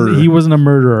for murder. He wasn't a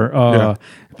murderer.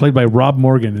 Played by Rob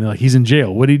Morgan, and like he's in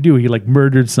jail. What did he do? He like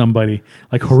murdered somebody,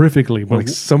 like horrifically, but like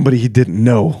somebody he didn't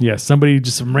know. Yeah, somebody,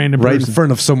 just some random right person. in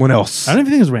front of someone else. I don't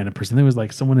even think it was a random person. I think it was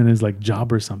like someone in his like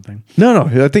job or something. No,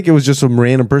 I think it was just some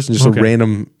random person, just a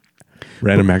random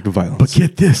act of violence. But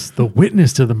get this: the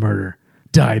witness to the murder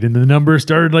died, and the number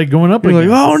started like going up. You're again.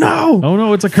 like, oh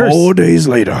no, it's a curse. 4 days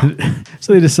later,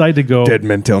 so they decide to go. Dead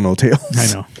men tell no tales.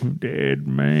 I know. Dead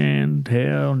man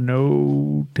tell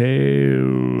no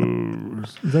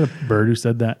tales. Is that a bird who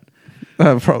said that?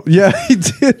 Probably. Yeah, he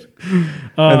did.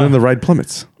 And then the ride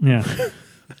plummets. Yeah.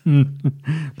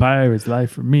 Pirate's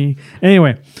life for me.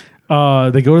 Anyway,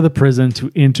 they go to the prison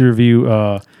to interview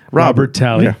Robert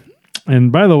Talley. Yeah.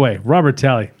 And by the way, Robert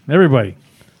Talley, everybody.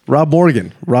 Rob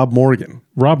Morgan.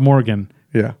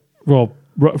 Yeah. Well,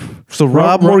 so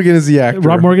Rob Morgan is the actor.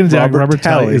 Rob Morgan is the actor. Robert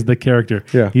Talley is the character.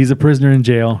 Yeah. He's a prisoner in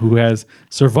jail who has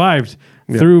survived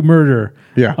through murder.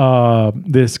 Yeah.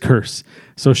 This curse.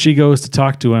 So she goes to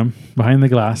talk to him behind the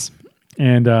glass,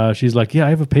 and she's like, "Yeah, I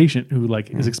have a patient who like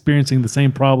is experiencing the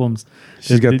same problems."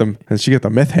 She got the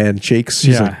meth hand shakes.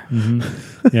 She's like,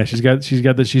 yeah. She's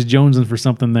jonesing for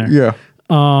something there. Yeah.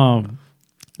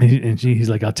 And he's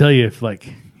like, "I'll tell you if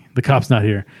like the cop's not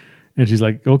here." And she's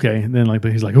like, "Okay." And then like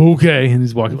he's like, "Okay," and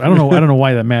he's walking. I don't know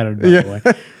why that mattered. By the way.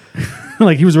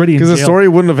 Like he was already in jail. Because the story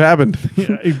wouldn't have happened.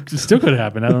 Yeah, it still could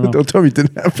happen. I don't know. Don't tell me it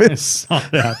didn't happen. I saw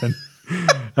it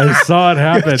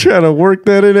happen. You're trying to work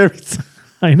that in every time.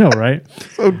 I know, right?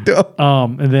 So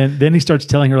dumb. And then he starts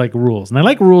telling her like rules, and I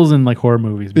like rules in like horror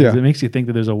movies because Yeah. it makes you think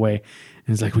that there's a way.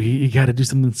 And it's like, well, you got to do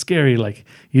something scary, like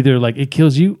either like it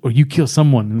kills you or you kill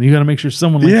someone, and you got to make sure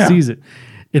someone like sees it.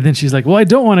 And then she's like, well, I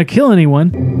don't want to kill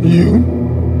anyone.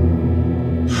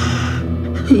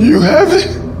 You have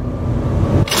it?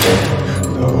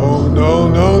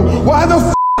 No. Why the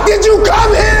f*** did you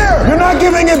come here? You're not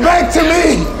giving it back to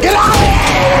me. Get out of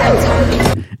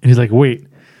here! And he's like, wait.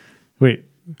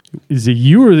 Is it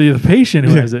you or the patient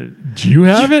who has it? Do you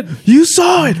have it? You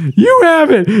saw it. You have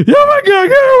it. Oh my God,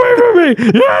 get away from me.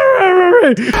 Get away from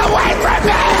me. Get away from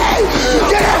me!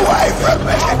 Get away from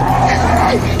me!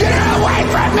 Get away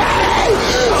from me!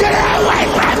 Get away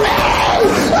from me!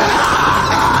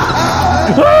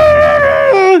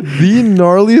 The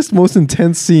gnarliest, most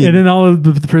intense scene. And then all of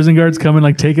the prison guards come and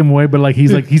like take him away, but like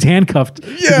he's handcuffed to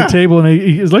the table, and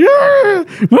he's like,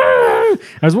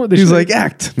 he's like,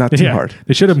 act not too hard.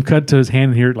 They should have cut to his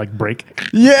hand here, like break.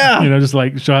 Yeah, just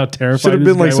like show how terrified. Should have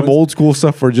been like some old school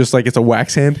stuff where just like it's a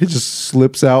wax hand, it just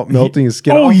slips out, melting his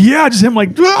skin. Oh off. yeah, just him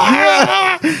like. But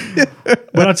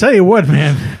I'll tell you what,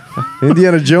 man.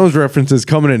 Indiana Jones references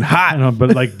coming in I hot. know,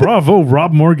 but like, bravo,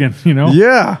 Rob Morgan. You know,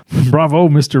 Yeah. bravo,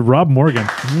 Mr. Rob Morgan.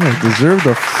 Yeah, deserved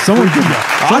a Someone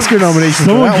Oscar nomination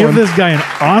for Someone that give one. this guy an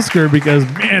Oscar because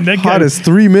man, that guy, Hottest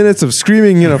 3 minutes of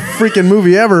screaming in a freaking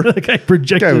movie ever. that guy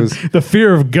projected Guy was- the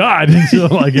fear of God into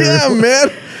like Yeah, everyone. man.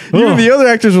 Even Oh. the other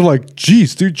actors were like,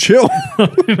 geez, dude, chill.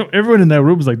 You know, everyone in that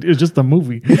room was like, it's just a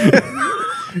movie.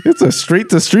 It's a straight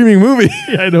to streaming movie.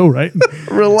 Yeah, I know, right?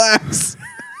 Relax.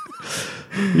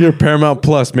 You're Paramount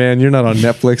Plus, man. You're not on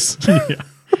Netflix.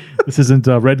 This isn't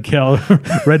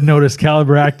Red Notice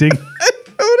caliber acting.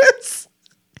 Notice.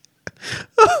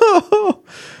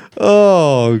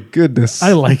 Oh, goodness.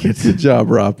 I like it. Good job,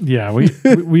 Rob. Yeah,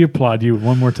 we applaud you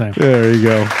one more time. There you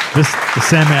go. The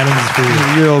Sam Adams is for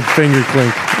you. Your old finger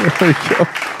clink. There you go.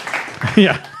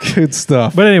 Yeah. Good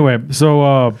stuff. But anyway,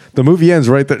 so The movie ends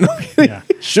right there. No, Yeah.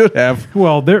 should have.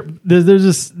 well, there's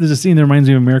a scene that reminds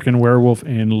me of American Werewolf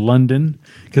in London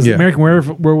because Yeah. American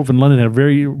Werewolf in London had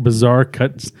very bizarre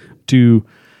cuts to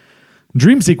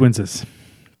dream sequences.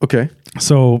 Okay.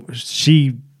 So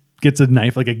she gets a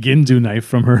knife, like a Ginzu knife,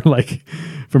 from her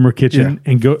kitchen,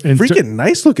 Yeah. and Freaking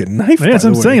nice looking knife. Yeah, that's by what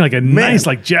I'm the way. saying, like a Man, nice,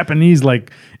 like Japanese,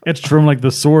 like etched from like the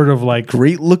sword of like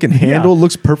great looking handle.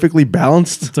 Looks perfectly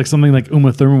balanced. it's like something like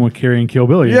Uma Thurman would carry in Kill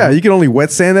Bill. You Yeah, know? you can only wet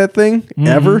sand that thing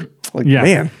ever. Like, Yeah.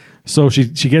 man. So she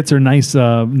gets her nice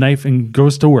knife and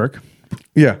goes to work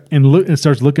Yeah. and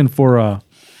starts looking for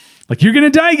like you're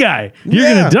gonna die guy. You're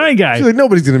Yeah. gonna die guy. She's like,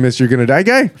 nobody's gonna miss You're Gonna Die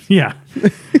guy. Yeah.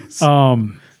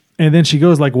 And then she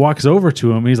goes like walks over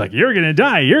to him. He's like, "You're gonna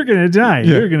die. You're gonna die.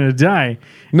 Yeah. You're gonna die."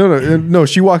 No.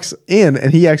 She walks in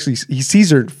and he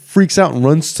sees her, freaks out, and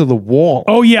runs to the wall.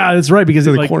 Oh yeah, that's right. Because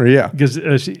To the like, corner, yeah. because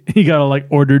he got like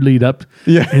ordered lead up.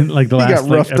 Yeah. in like the he last got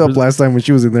roughed up episode. last time when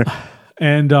she was in there.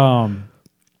 And I'm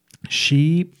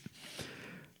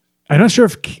not sure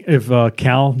if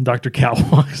Dr. Cal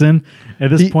walks in at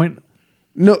this point.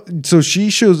 No, so she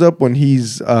shows up when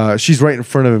she's right in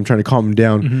front of him trying to calm him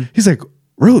down. Mm-hmm. He's like,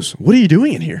 Rose, what are you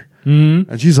doing in here? Mm-hmm.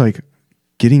 And she's like,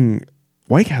 getting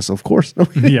White Castle, of course.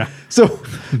 Yeah. So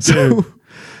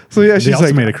yeah, They she's also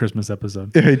like, made a Christmas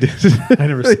episode. yeah, I did. I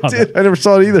never saw that. I never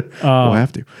saw it either. I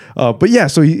have to. But yeah,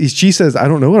 so she says, I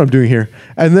don't know what I'm doing here,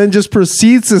 and then just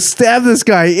proceeds to stab this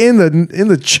guy in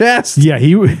the chest. Yeah,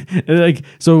 he was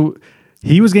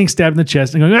getting stabbed in the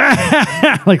chest and going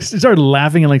like started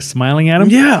laughing and like smiling at him.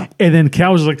 Yeah. And then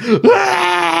Cal was like,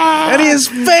 And his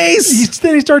face,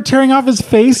 then he started tearing off his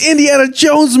face. Indiana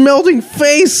Jones melting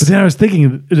face. Then I was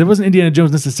thinking it wasn't Indiana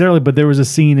Jones necessarily, but there was a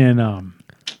scene in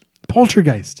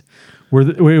Poltergeist where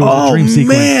it was a dream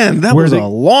sequence. Man, that where was a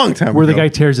long time where ago. the guy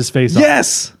tears his face off.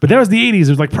 Yes. But that was the 80s. It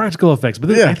was like practical effects.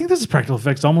 But Yeah. I think this is practical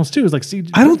effects almost too. It's like CG.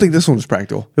 I don't think this one was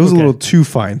practical. It was Okay. a little too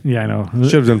fine. Yeah, I know.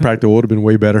 Should have done practical. Would have been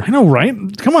way better. I know, right?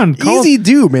 Come on. Easy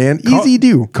do, man. Easy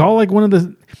do. Call like one of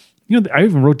the. You know, I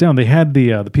even wrote down they had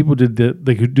the people did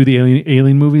they could do the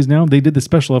alien movies now. They did the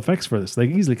special effects for this. They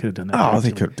easily could have done that. Oh,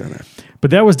 they could have done that.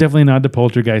 But that was definitely not the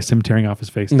Poltergeist, him tearing off his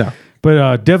face. No.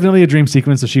 But definitely a dream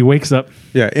sequence. So she wakes up.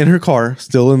 Yeah, in her car,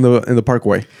 still in the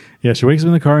parkway. Yeah, she wakes up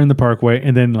in the car in the parkway,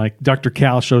 and then like Dr.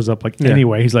 Cal shows up like Yeah.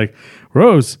 anyway. He's like,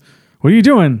 Rose, what are you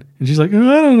doing? And she's like, I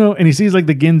don't know. And he sees like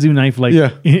the Ginzu knife like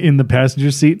Yeah. in the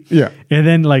passenger seat. Yeah. And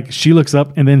then like she looks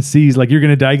up and then sees like you're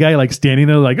gonna die guy like standing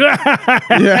there like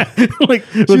Yeah. like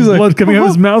with She's like, blood coming out of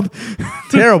his mouth.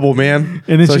 Terrible, man.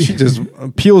 And then so she- she just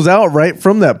peels out right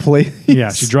from that place.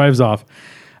 Yeah, she drives off.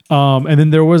 And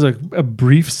then there was a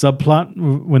brief subplot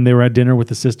when they were at dinner with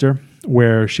the sister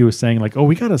where she was saying like, oh,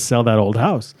 we got to sell that old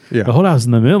house. Yeah. The whole house in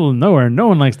the middle of nowhere. No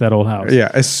one likes that old house. Yeah,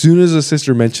 as soon as the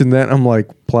sister mentioned that, I'm like,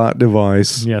 plot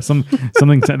device. Yeah, something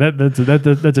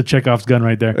that's a Chekhov's gun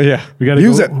right there. Yeah. we gotta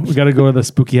Use go, it. We gotta go to the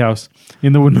spooky house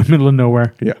in the middle of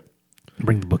nowhere. Yeah.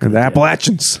 Bring the book. And in the the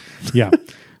Appalachians. Yeah.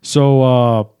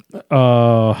 So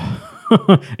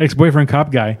ex-boyfriend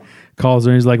cop guy calls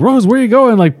her and he's like, Rose, where are you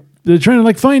going? Like they're trying to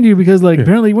like find you because like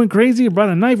apparently you went crazy, brought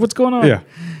a knife. What's going on? Yeah.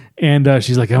 And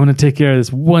she's like, I want to take care of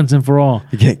this once and for all.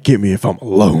 You can't get me if I'm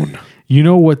alone. You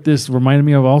know what this reminded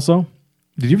me of also?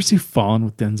 Did you ever see Fallen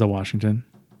with Denzel Washington?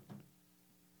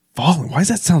 Fallen. Why does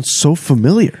that sound so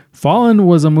familiar? Fallen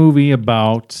was a movie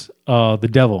about the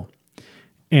devil.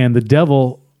 And the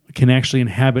devil can actually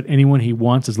inhabit anyone he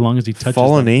wants as long as he touches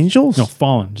Fallen them. Angels? No,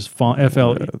 Fallen. Just Fallen.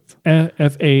 Fallen. Yeah.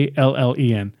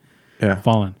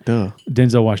 Fallen. Duh.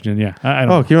 Denzel Washington. Yeah. I Oh,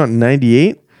 don't it came out in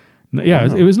 98? Yeah,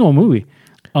 it was an old movie.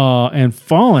 And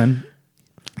Fallen,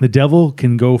 the devil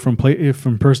can go from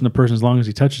person to person as long as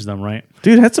he touches them, right?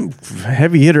 Dude, had some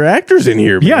heavy hitter actors in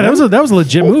here. Yeah, man. that was a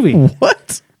legit movie.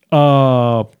 What?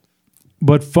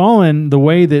 But Fallen, the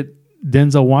way that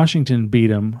Denzel Washington beat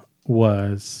him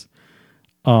was,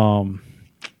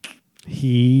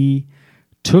 he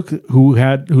took who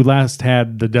last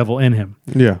had the devil in him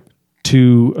Yeah.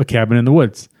 to a cabin in the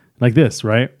woods like this,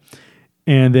 right?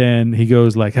 And then he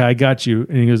goes like, "I got you,"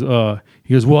 and he goes, "Well,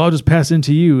 I'll just pass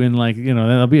into you, and like, you know,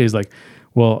 then I'll be." He's like,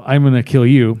 "Well, I'm gonna kill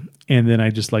you," and then I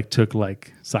just like took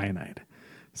like cyanide,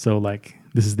 so like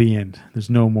this is the end. There's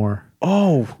no more.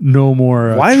 Oh, No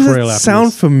more. why does trail it after sound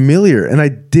this. familiar? And I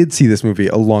did see this movie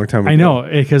a long time ago. I know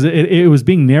because it was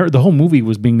being the whole movie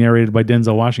was being narrated by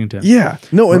Denzel Washington. Yeah.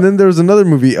 No, and then there was another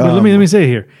movie. But let me say it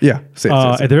here. Yeah. Say it.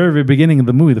 At the very beginning of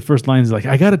the movie, the first line is like,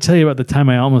 "I got to tell you about the time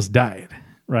I almost died,"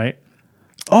 right?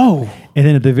 Oh. And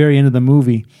then at the very end of the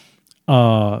movie,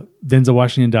 Denzel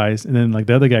Washington dies, and then like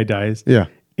the other guy dies. Yeah.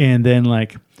 And then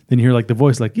you hear like the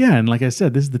voice like, "Yeah," and like I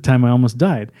said, this is the time I almost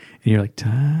died. And you're like,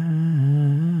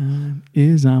 "Time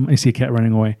is on." I see a cat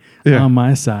running away on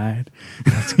my side.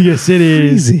 Yes, it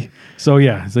is. Crazy. So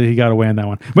yeah, so he got away on that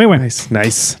one. Wait.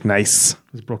 Nice.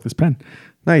 Just broke this pen.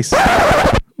 Nice.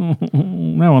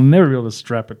 Now I'll never be able to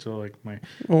strap it to like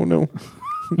Oh no.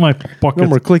 my pocket. No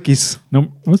more clickies.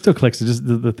 No, it still clicks. It's just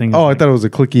the thing. Oh, I thought it was a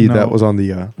clicky No. that was on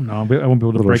the. No, I won't be able to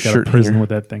Little break out of shirt prison here. with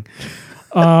that thing.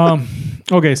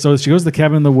 Okay, so she goes to the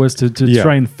cabin in the woods to Yeah.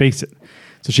 try and face it.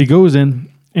 So she goes in,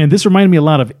 and this reminded me a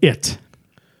lot of It.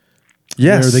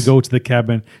 Yes. Where they go to the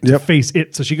cabin to Yep. face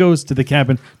it. So she goes to the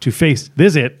cabin to face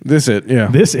this This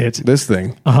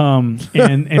thing.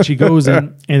 and she goes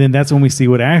in, and then that's when we see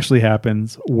what actually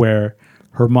happens, where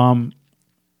her mom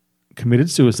committed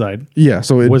suicide, Yeah.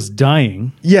 So it was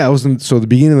dying. Yeah, it was so the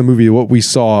beginning of the movie. What we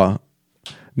saw,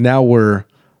 now we're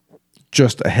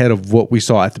just ahead of what we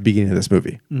saw at the beginning of this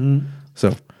movie. Mm-hmm.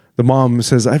 So the mom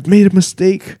says, "I've made a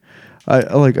mistake.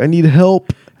 I need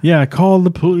help." Yeah, call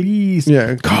the police.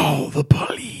 Yeah, Call the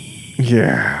police.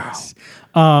 yeah.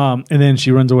 And then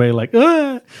she runs away like,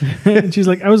 "Ah!" And she's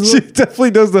like, "I was." She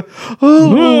definitely does the.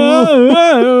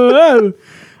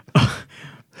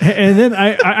 And then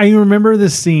I remember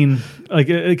this scene, like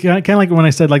kind of like when I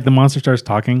said like the monster starts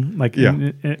talking, like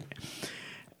Yeah.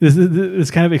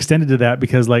 This kind of extended to that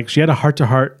because like she had a heart to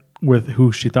heart with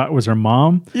who she thought was her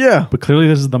mom. Yeah. But clearly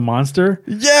this is the monster.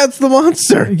 Yeah, it's the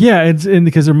monster. Yeah, and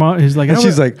because her mom is like, And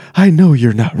she's like, "I know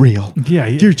you're not real. Yeah.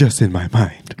 You're just in my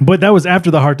mind." But that was after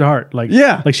the heart to heart. Like,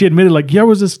 Yeah. like she admitted, like, "Yeah, I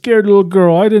was a scared little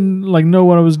girl. I didn't like know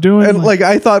what I was doing." And like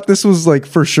I thought this was like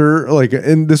for sure, like,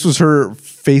 and this was her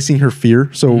facing her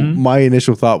fear. So my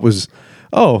initial thought was,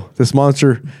 "Oh, this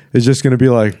monster is just going to be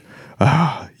like,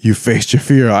 you faced your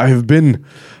fear. I have been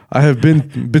I've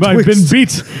been betwixt.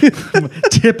 beat.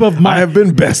 Tip of my I have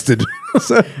been bested."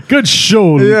 So, good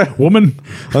show, Yeah. woman.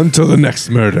 until the next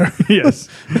murder. Yes.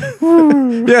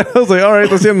 Yeah, I was like, all right,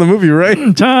 that's the end of the movie, right?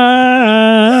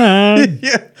 Time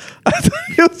Yeah, I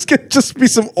thought it was gonna just be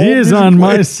some old is music on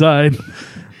my playing. side.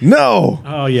 No,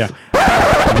 Oh yeah.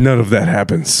 none of that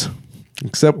happens,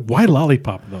 except Why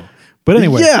lollipop though? But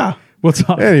anyway, yeah. we'll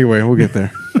talk Anyway, we'll get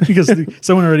there. because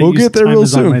someone already We'll used get there time real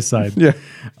is on soon. my side. Yeah,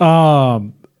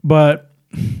 But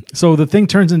so the thing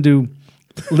turns into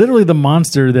literally the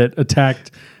monster that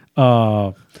attacked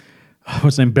what's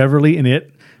his name, Beverly in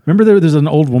It. Remember there's an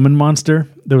old woman monster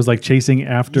that was like chasing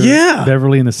after Yeah.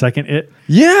 Beverly in the second It.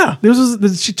 yeah.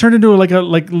 She turned into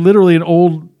like literally an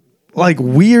old Like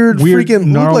weird freaking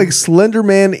gnarled- looked like Slender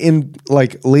Man in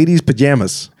like ladies'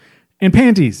 pajamas. and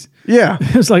panties. Yeah.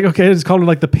 It was like, okay, I just called it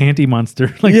like the panty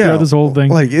monster. Like Yeah, throughout this whole thing.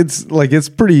 Like it's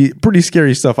pretty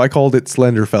scary stuff. I called it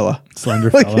Slender Fella. Slender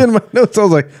Like Fella. in my notes, I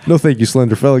was like, "No, thank you,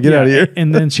 Slender Fella. Get out of here."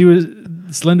 And then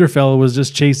Slender Fella was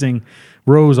just chasing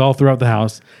Rose all throughout the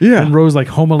house. Yeah. And Rose like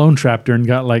Home Alone trapped her and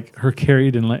got like her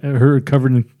carried and like, her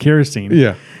covered in kerosene.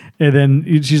 Yeah. And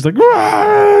then she's like,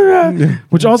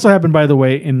 which also happened, by the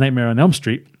way, in Nightmare on Elm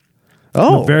Street.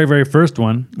 Oh, The very, very first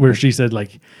one where she said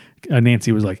like,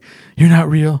 Nancy was like, "You're not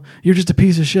real. You're just a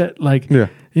piece of shit." Like, Yeah.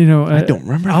 you know, I don't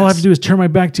remember All I have this. to do is turn my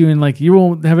back to you and like, you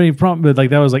won't have any problem. But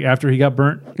like, that was like after he got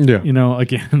burnt. Yeah. You know,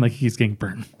 again, like he's getting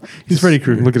burnt. He's Freddy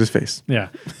Krueger. look at his face. Yeah,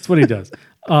 that's what he does.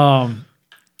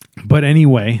 But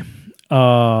anyway,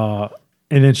 and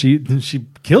then she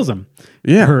kills him.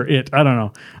 Yeah. I don't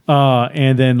know.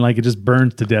 And then like it just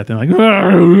burns to death and like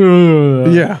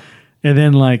Yeah. And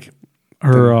then like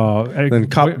her Then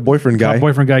cop boyfriend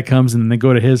guy comes and they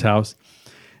go to his house.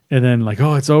 And then like,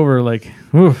 oh, it's over. Like,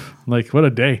 oof, like what a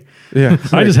day. Yeah.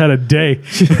 I just had a day.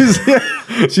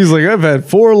 She's like, "I've had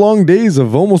 4 long days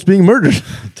of almost being murdered.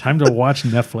 Time to watch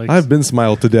Netflix. I've been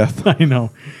smiled to death." I know.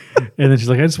 And then she's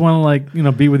like, I just want to like, you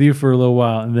know, be with you for a little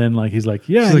while. And then like, he's like,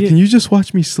 yeah, She's like, "Can you just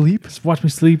watch me sleep?" just watch me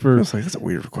sleep I or was like, "That's a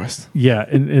weird request." yeah.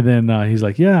 And then he's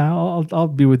like, yeah, I'll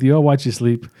be with you. I'll watch you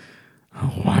sleep.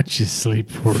 I'll watch you sleep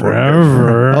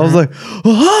forever. I was like,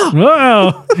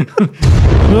 Whoa.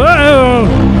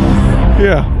 Whoa.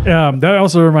 Yeah. That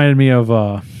also reminded me of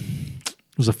it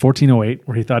was a 1408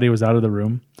 where he thought he was out of the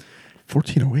room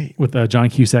 1408 with John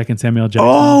Cusack and Samuel Jackson.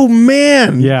 Oh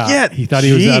man. Yeah, he thought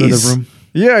he was out of the room.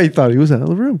 Yeah, he thought he was out of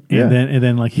the room. And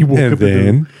then like he woke And up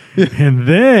then- and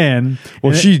then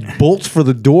Well, she bolts for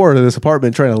the door to this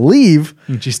apartment trying to leave.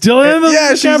 and she's still in the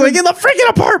Yeah, she's cabin. like in the freaking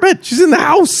apartment. She's in the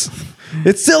house.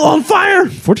 It's still on fire.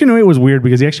 1408 was weird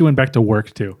because he actually went back to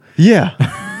work too. Yeah.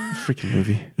 Freaking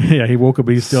movie. Yeah, he woke up,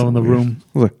 but he's still in the room.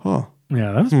 I was like, oh.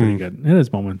 Yeah, that was pretty good. It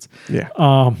has moments. Yeah.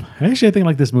 Actually, I think I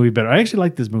like this movie better. I actually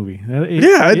like this movie.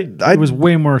 Yeah, it was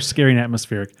way more scary and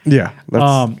atmospheric. Yeah.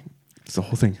 That's the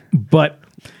whole thing. But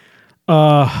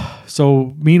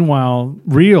so meanwhile,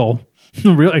 real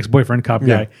ex-boyfriend cop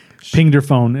guy pinged her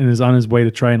phone and is on his way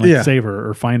to try and like save her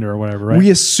or find her or whatever. Right? We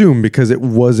assume because it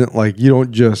wasn't like you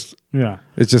don't just. Yeah.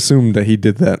 It's assumed that he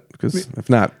did that because if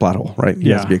not, plot hole, right? He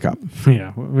has to be a cop.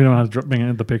 Yeah, we don't have to bring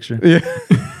in the picture. Yeah.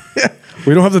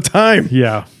 We don't have the time.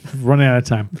 Yeah, running out of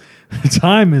time.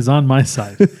 Time is on my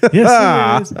side.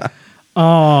 Yes, it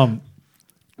is.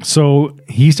 So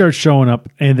he starts showing up,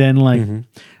 and then like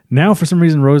now for some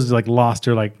reason Rose is like lost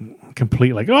her like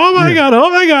complete like oh my god, oh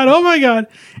my god, oh my god,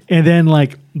 and then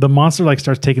like the monster like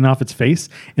starts taking off its face,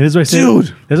 and this is what I say. Dude.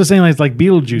 That's what I'm saying. Like it's like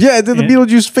Beetlejuice. Yeah, it did the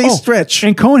Beetlejuice face stretch.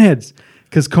 and Coneheads.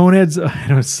 Because Coneheads, I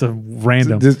know it's so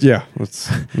random.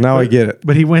 Now I get it.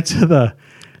 But he went to the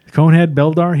Conehead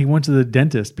Beldar. He went to the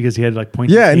dentist because he had like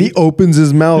pointy Yeah, and he teeth. opens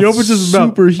his mouth. He opens his mouth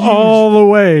super huge. all the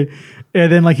way,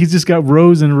 and then like he's just got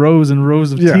rows and rows and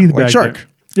rows of teeth like back shark. there.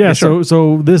 Yeah, Like so shark.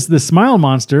 so this smile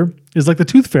monster is like the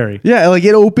Tooth Fairy. Yeah, like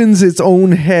it opens its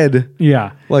own head,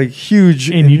 Yeah, like huge,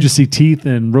 and you just see teeth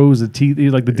and rows of teeth,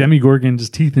 like the Demigorgon,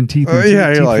 just teeth and teeth. And yeah,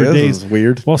 teeth you're like for this days, is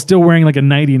weird. while still wearing like a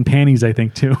nightie and panties, I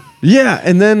think too. Yeah,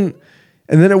 and then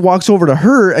it walks over to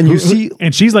her, and you see,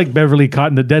 And she's like Beverly caught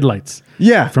in the deadlights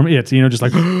yeah, from it, just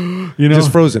like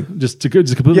just frozen. just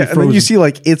completely Yeah, and frozen. then you see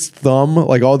like its thumb,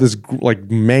 like all this like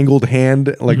mangled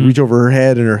hand, like Mm-hmm. reach over her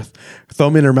head and her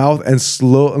thumb in her mouth, and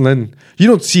then you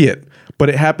don't see it, but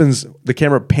it happens. The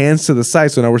camera pans to the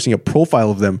side, so now we're seeing a profile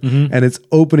of them, Mm-hmm. and it's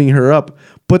opening her up.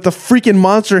 But the freaking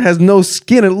monster has no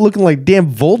skin. It looking like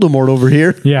damn Voldemort over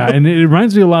here. Yeah, and it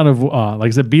reminds me a lot of, like I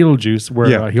said, Beetlejuice, where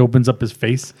Yeah. he opens up his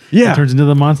face, Yeah. and turns into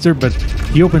the monster, but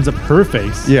he opens up her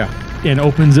face, Yeah, and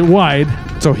opens it wide.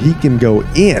 so he can go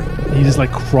in. He just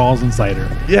like crawls inside her.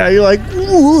 Yeah, you're like,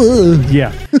 "Whoa."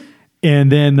 Yeah,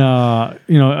 and then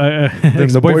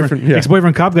boyfriend, yeah.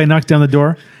 ex-boyfriend cop guy knocks down the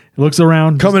door, looks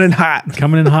around, coming in hot.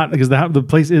 coming in hot because the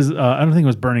place is I don't think it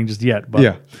was burning just yet, but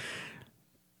Yeah,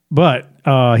 but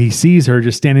he sees her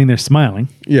just standing there smiling.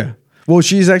 yeah. Well,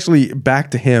 she's actually back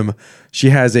to him.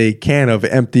 She has a can of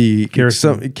empty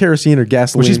kerosene or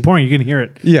gasoline. Well, she's pouring. You can hear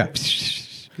it. Yeah.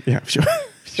 Yeah. Sure.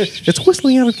 It's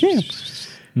whistling out of camp.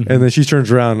 Mm-hmm. And then she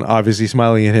turns around, obviously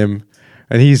smiling at him,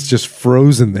 and he's just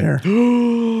frozen there.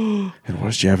 And what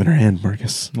does she have in her hand,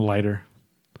 Marcus? Lighter.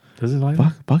 Does it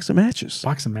lighter? Box of matches.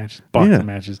 Box of matches. Box Yeah. of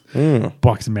matches. Mm.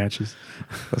 Box of matches.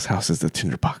 This house is the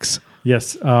tinderbox.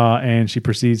 Yes, and she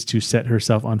proceeds to set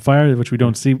herself on fire, which we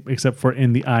don't see except for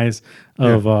in the eyes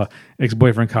of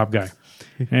ex-boyfriend cop guy.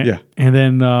 And, Yeah. and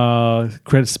then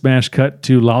credit smash cut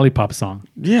to Lollipop song.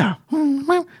 Yeah.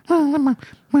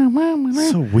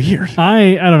 So weird.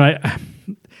 I don't know.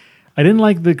 I didn't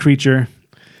like the creature.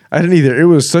 I didn't either. It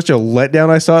was such a letdown.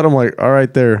 I saw it. I'm like, all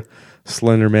right, there,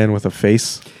 Slender Man with a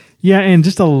face. Yeah, and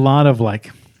just a lot of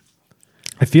like.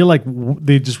 I feel like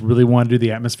they just really want to do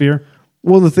the atmosphere.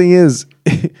 Well, the thing is,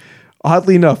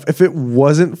 oddly enough, if it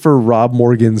wasn't for Rob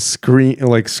Morgan's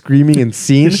screaming and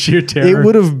scene, Sheer terror. it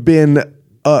would have been,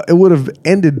 it would have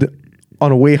ended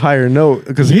on a way higher note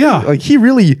because he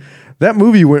really, that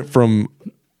movie went from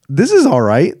this is all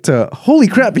right to holy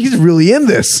crap, he's really in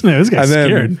this. Yeah, this guy's and then,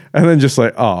 scared. and then just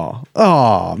like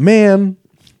oh man,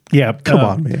 Yeah, come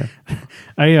on, man.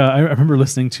 I remember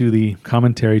listening to the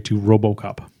commentary to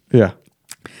RoboCop. Yeah,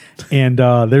 And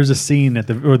there's a scene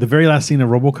the very last scene of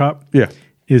RoboCop. Yeah.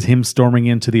 is him storming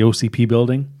into the OCP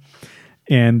building,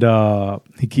 and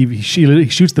he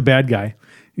shoots the bad guy.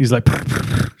 He's like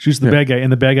shoots the bad guy,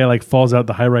 and the bad guy like falls out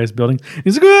the high-rise building.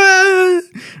 He's like, "Ah!"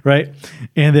 Right,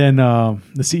 and then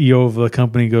the CEO of the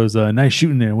company goes, "Nice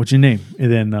shooting there. What's your name?" And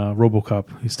then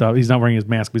RoboCop, he stops. He's not wearing his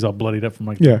mask, but he's all bloodied up from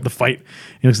the fight.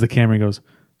 He looks at the camera and goes,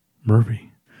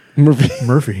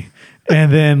 Murphy.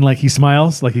 And then like he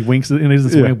smiles, like he winks, and there's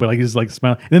this wink, but like he's like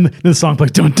smiling. And then the song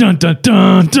plays dun dun dun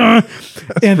dun dun.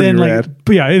 And then rad.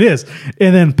 but yeah, it is.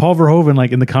 And then Paul Verhoeven,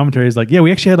 like in the commentary, is like, yeah,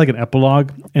 we actually had like an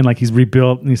epilogue, and like he's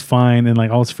rebuilt and he's fine, and like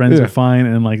all his friends Yeah. are fine,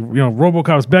 and like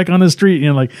RoboCop's back on the street,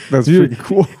 and like That's pretty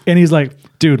cool. And he's like,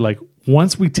 dude, like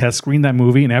once we test screened that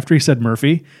movie, and after he said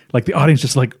Murphy, like the audience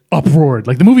just like uproared,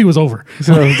 like the movie was over.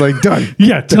 So I was like, done.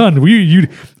 Yeah, done.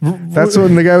 That's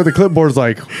when the guy with the clipboard's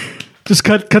like, just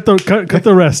cut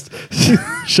the rest.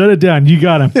 Shut it down. You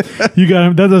got him. You got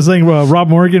him. That's the thing. Rob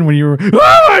Morgan when you were.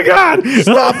 Oh my God!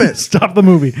 Stop it! Stop the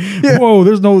movie. Yeah. Whoa!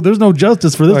 There's no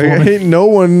justice for this like, woman. ain't no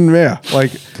one. Yeah,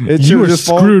 like it You were just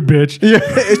screwed, bitch. Yeah,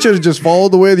 it should have just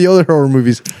followed the way of the other horror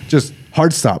movies. Just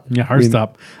hard stop. Yeah, hard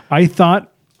stop. I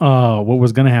thought what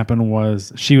was going to happen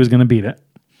was she was going to beat it,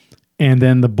 and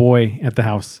then the boy at the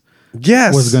house.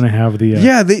 Yes, was going to have the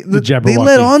they Jabberwocky.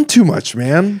 led on too much,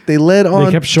 man. They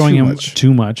kept showing him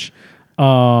too much.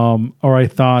 Or I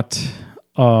thought she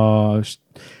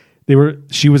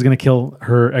was going to kill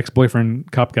her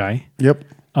ex-boyfriend cop guy. Yep.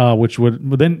 Which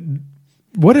would then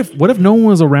what if no one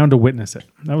was around to witness it?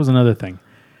 That was another thing.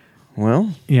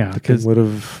 Well, yeah, because would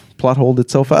have plot holed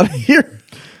itself out of here.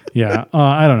 Yeah,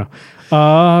 I don't know.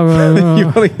 You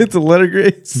want to get to letter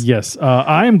grades? Yes,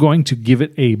 I am going to give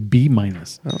it a B-.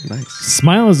 Oh, nice.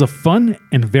 Smile is a fun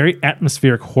and very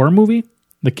atmospheric horror movie.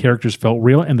 The characters felt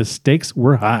real and the stakes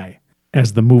were high.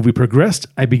 As the movie progressed,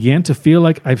 I began to feel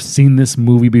like I've seen this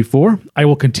movie before. I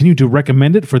will continue to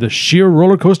recommend it for the sheer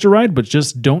roller coaster ride, but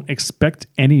just don't expect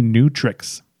any new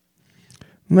tricks.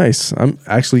 Nice. I'm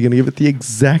actually going to give it the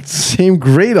exact same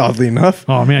grade, oddly enough.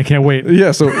 Oh, man, I can't wait.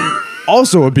 Yeah, so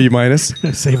also a B-.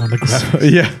 Save on the graphics.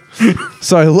 Yeah.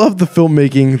 So I love the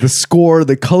filmmaking, the score,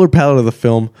 the color palette of the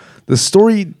film. The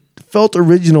story felt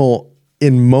original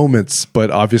in moments, but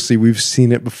obviously we've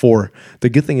seen it before. The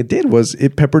good thing it did was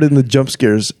it peppered in the jump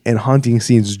scares and haunting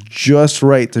scenes just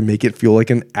right to make it feel like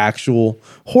an actual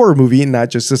horror movie and not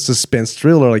just a suspense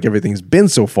thriller like everything's been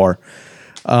so far.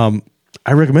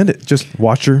 I recommend it. Just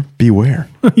watcher beware.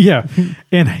 Yeah.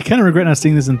 And I kind of regret not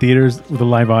seeing this in theaters with a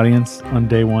live audience on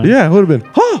day one. Yeah, it would have been.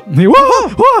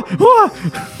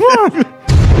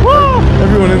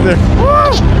 Everyone in there.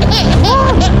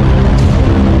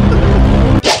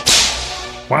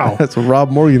 Wow. That's what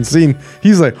Rob Morgan's seen.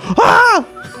 He's like, I'm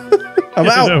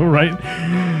out. Know, right?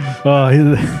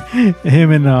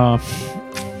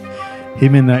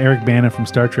 Him and Eric Bana from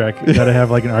Star Trek got to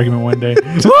have like an argument one day.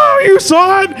 Oh, you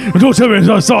saw it? Don't tell me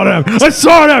I saw it. I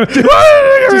saw it.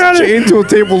 Just chained to a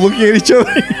table looking at each other.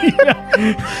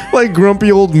 Like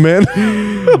grumpy old men.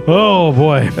 Oh,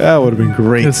 boy. That would have been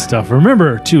great. Good stuff.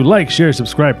 Remember to like, share,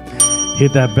 subscribe.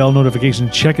 Hit that bell notification.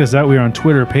 Check us out. We are on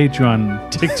Twitter,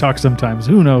 Patreon, TikTok sometimes.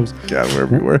 Who knows? God, we're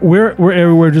everywhere. We're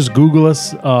everywhere. Just Google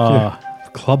us.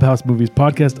 Clubhouse Movies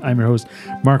Podcast. I'm your host,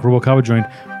 Mark Rubalcaba, joined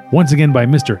once again by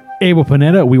Mr. Abel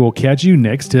Panetta. We will catch you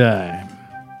next time.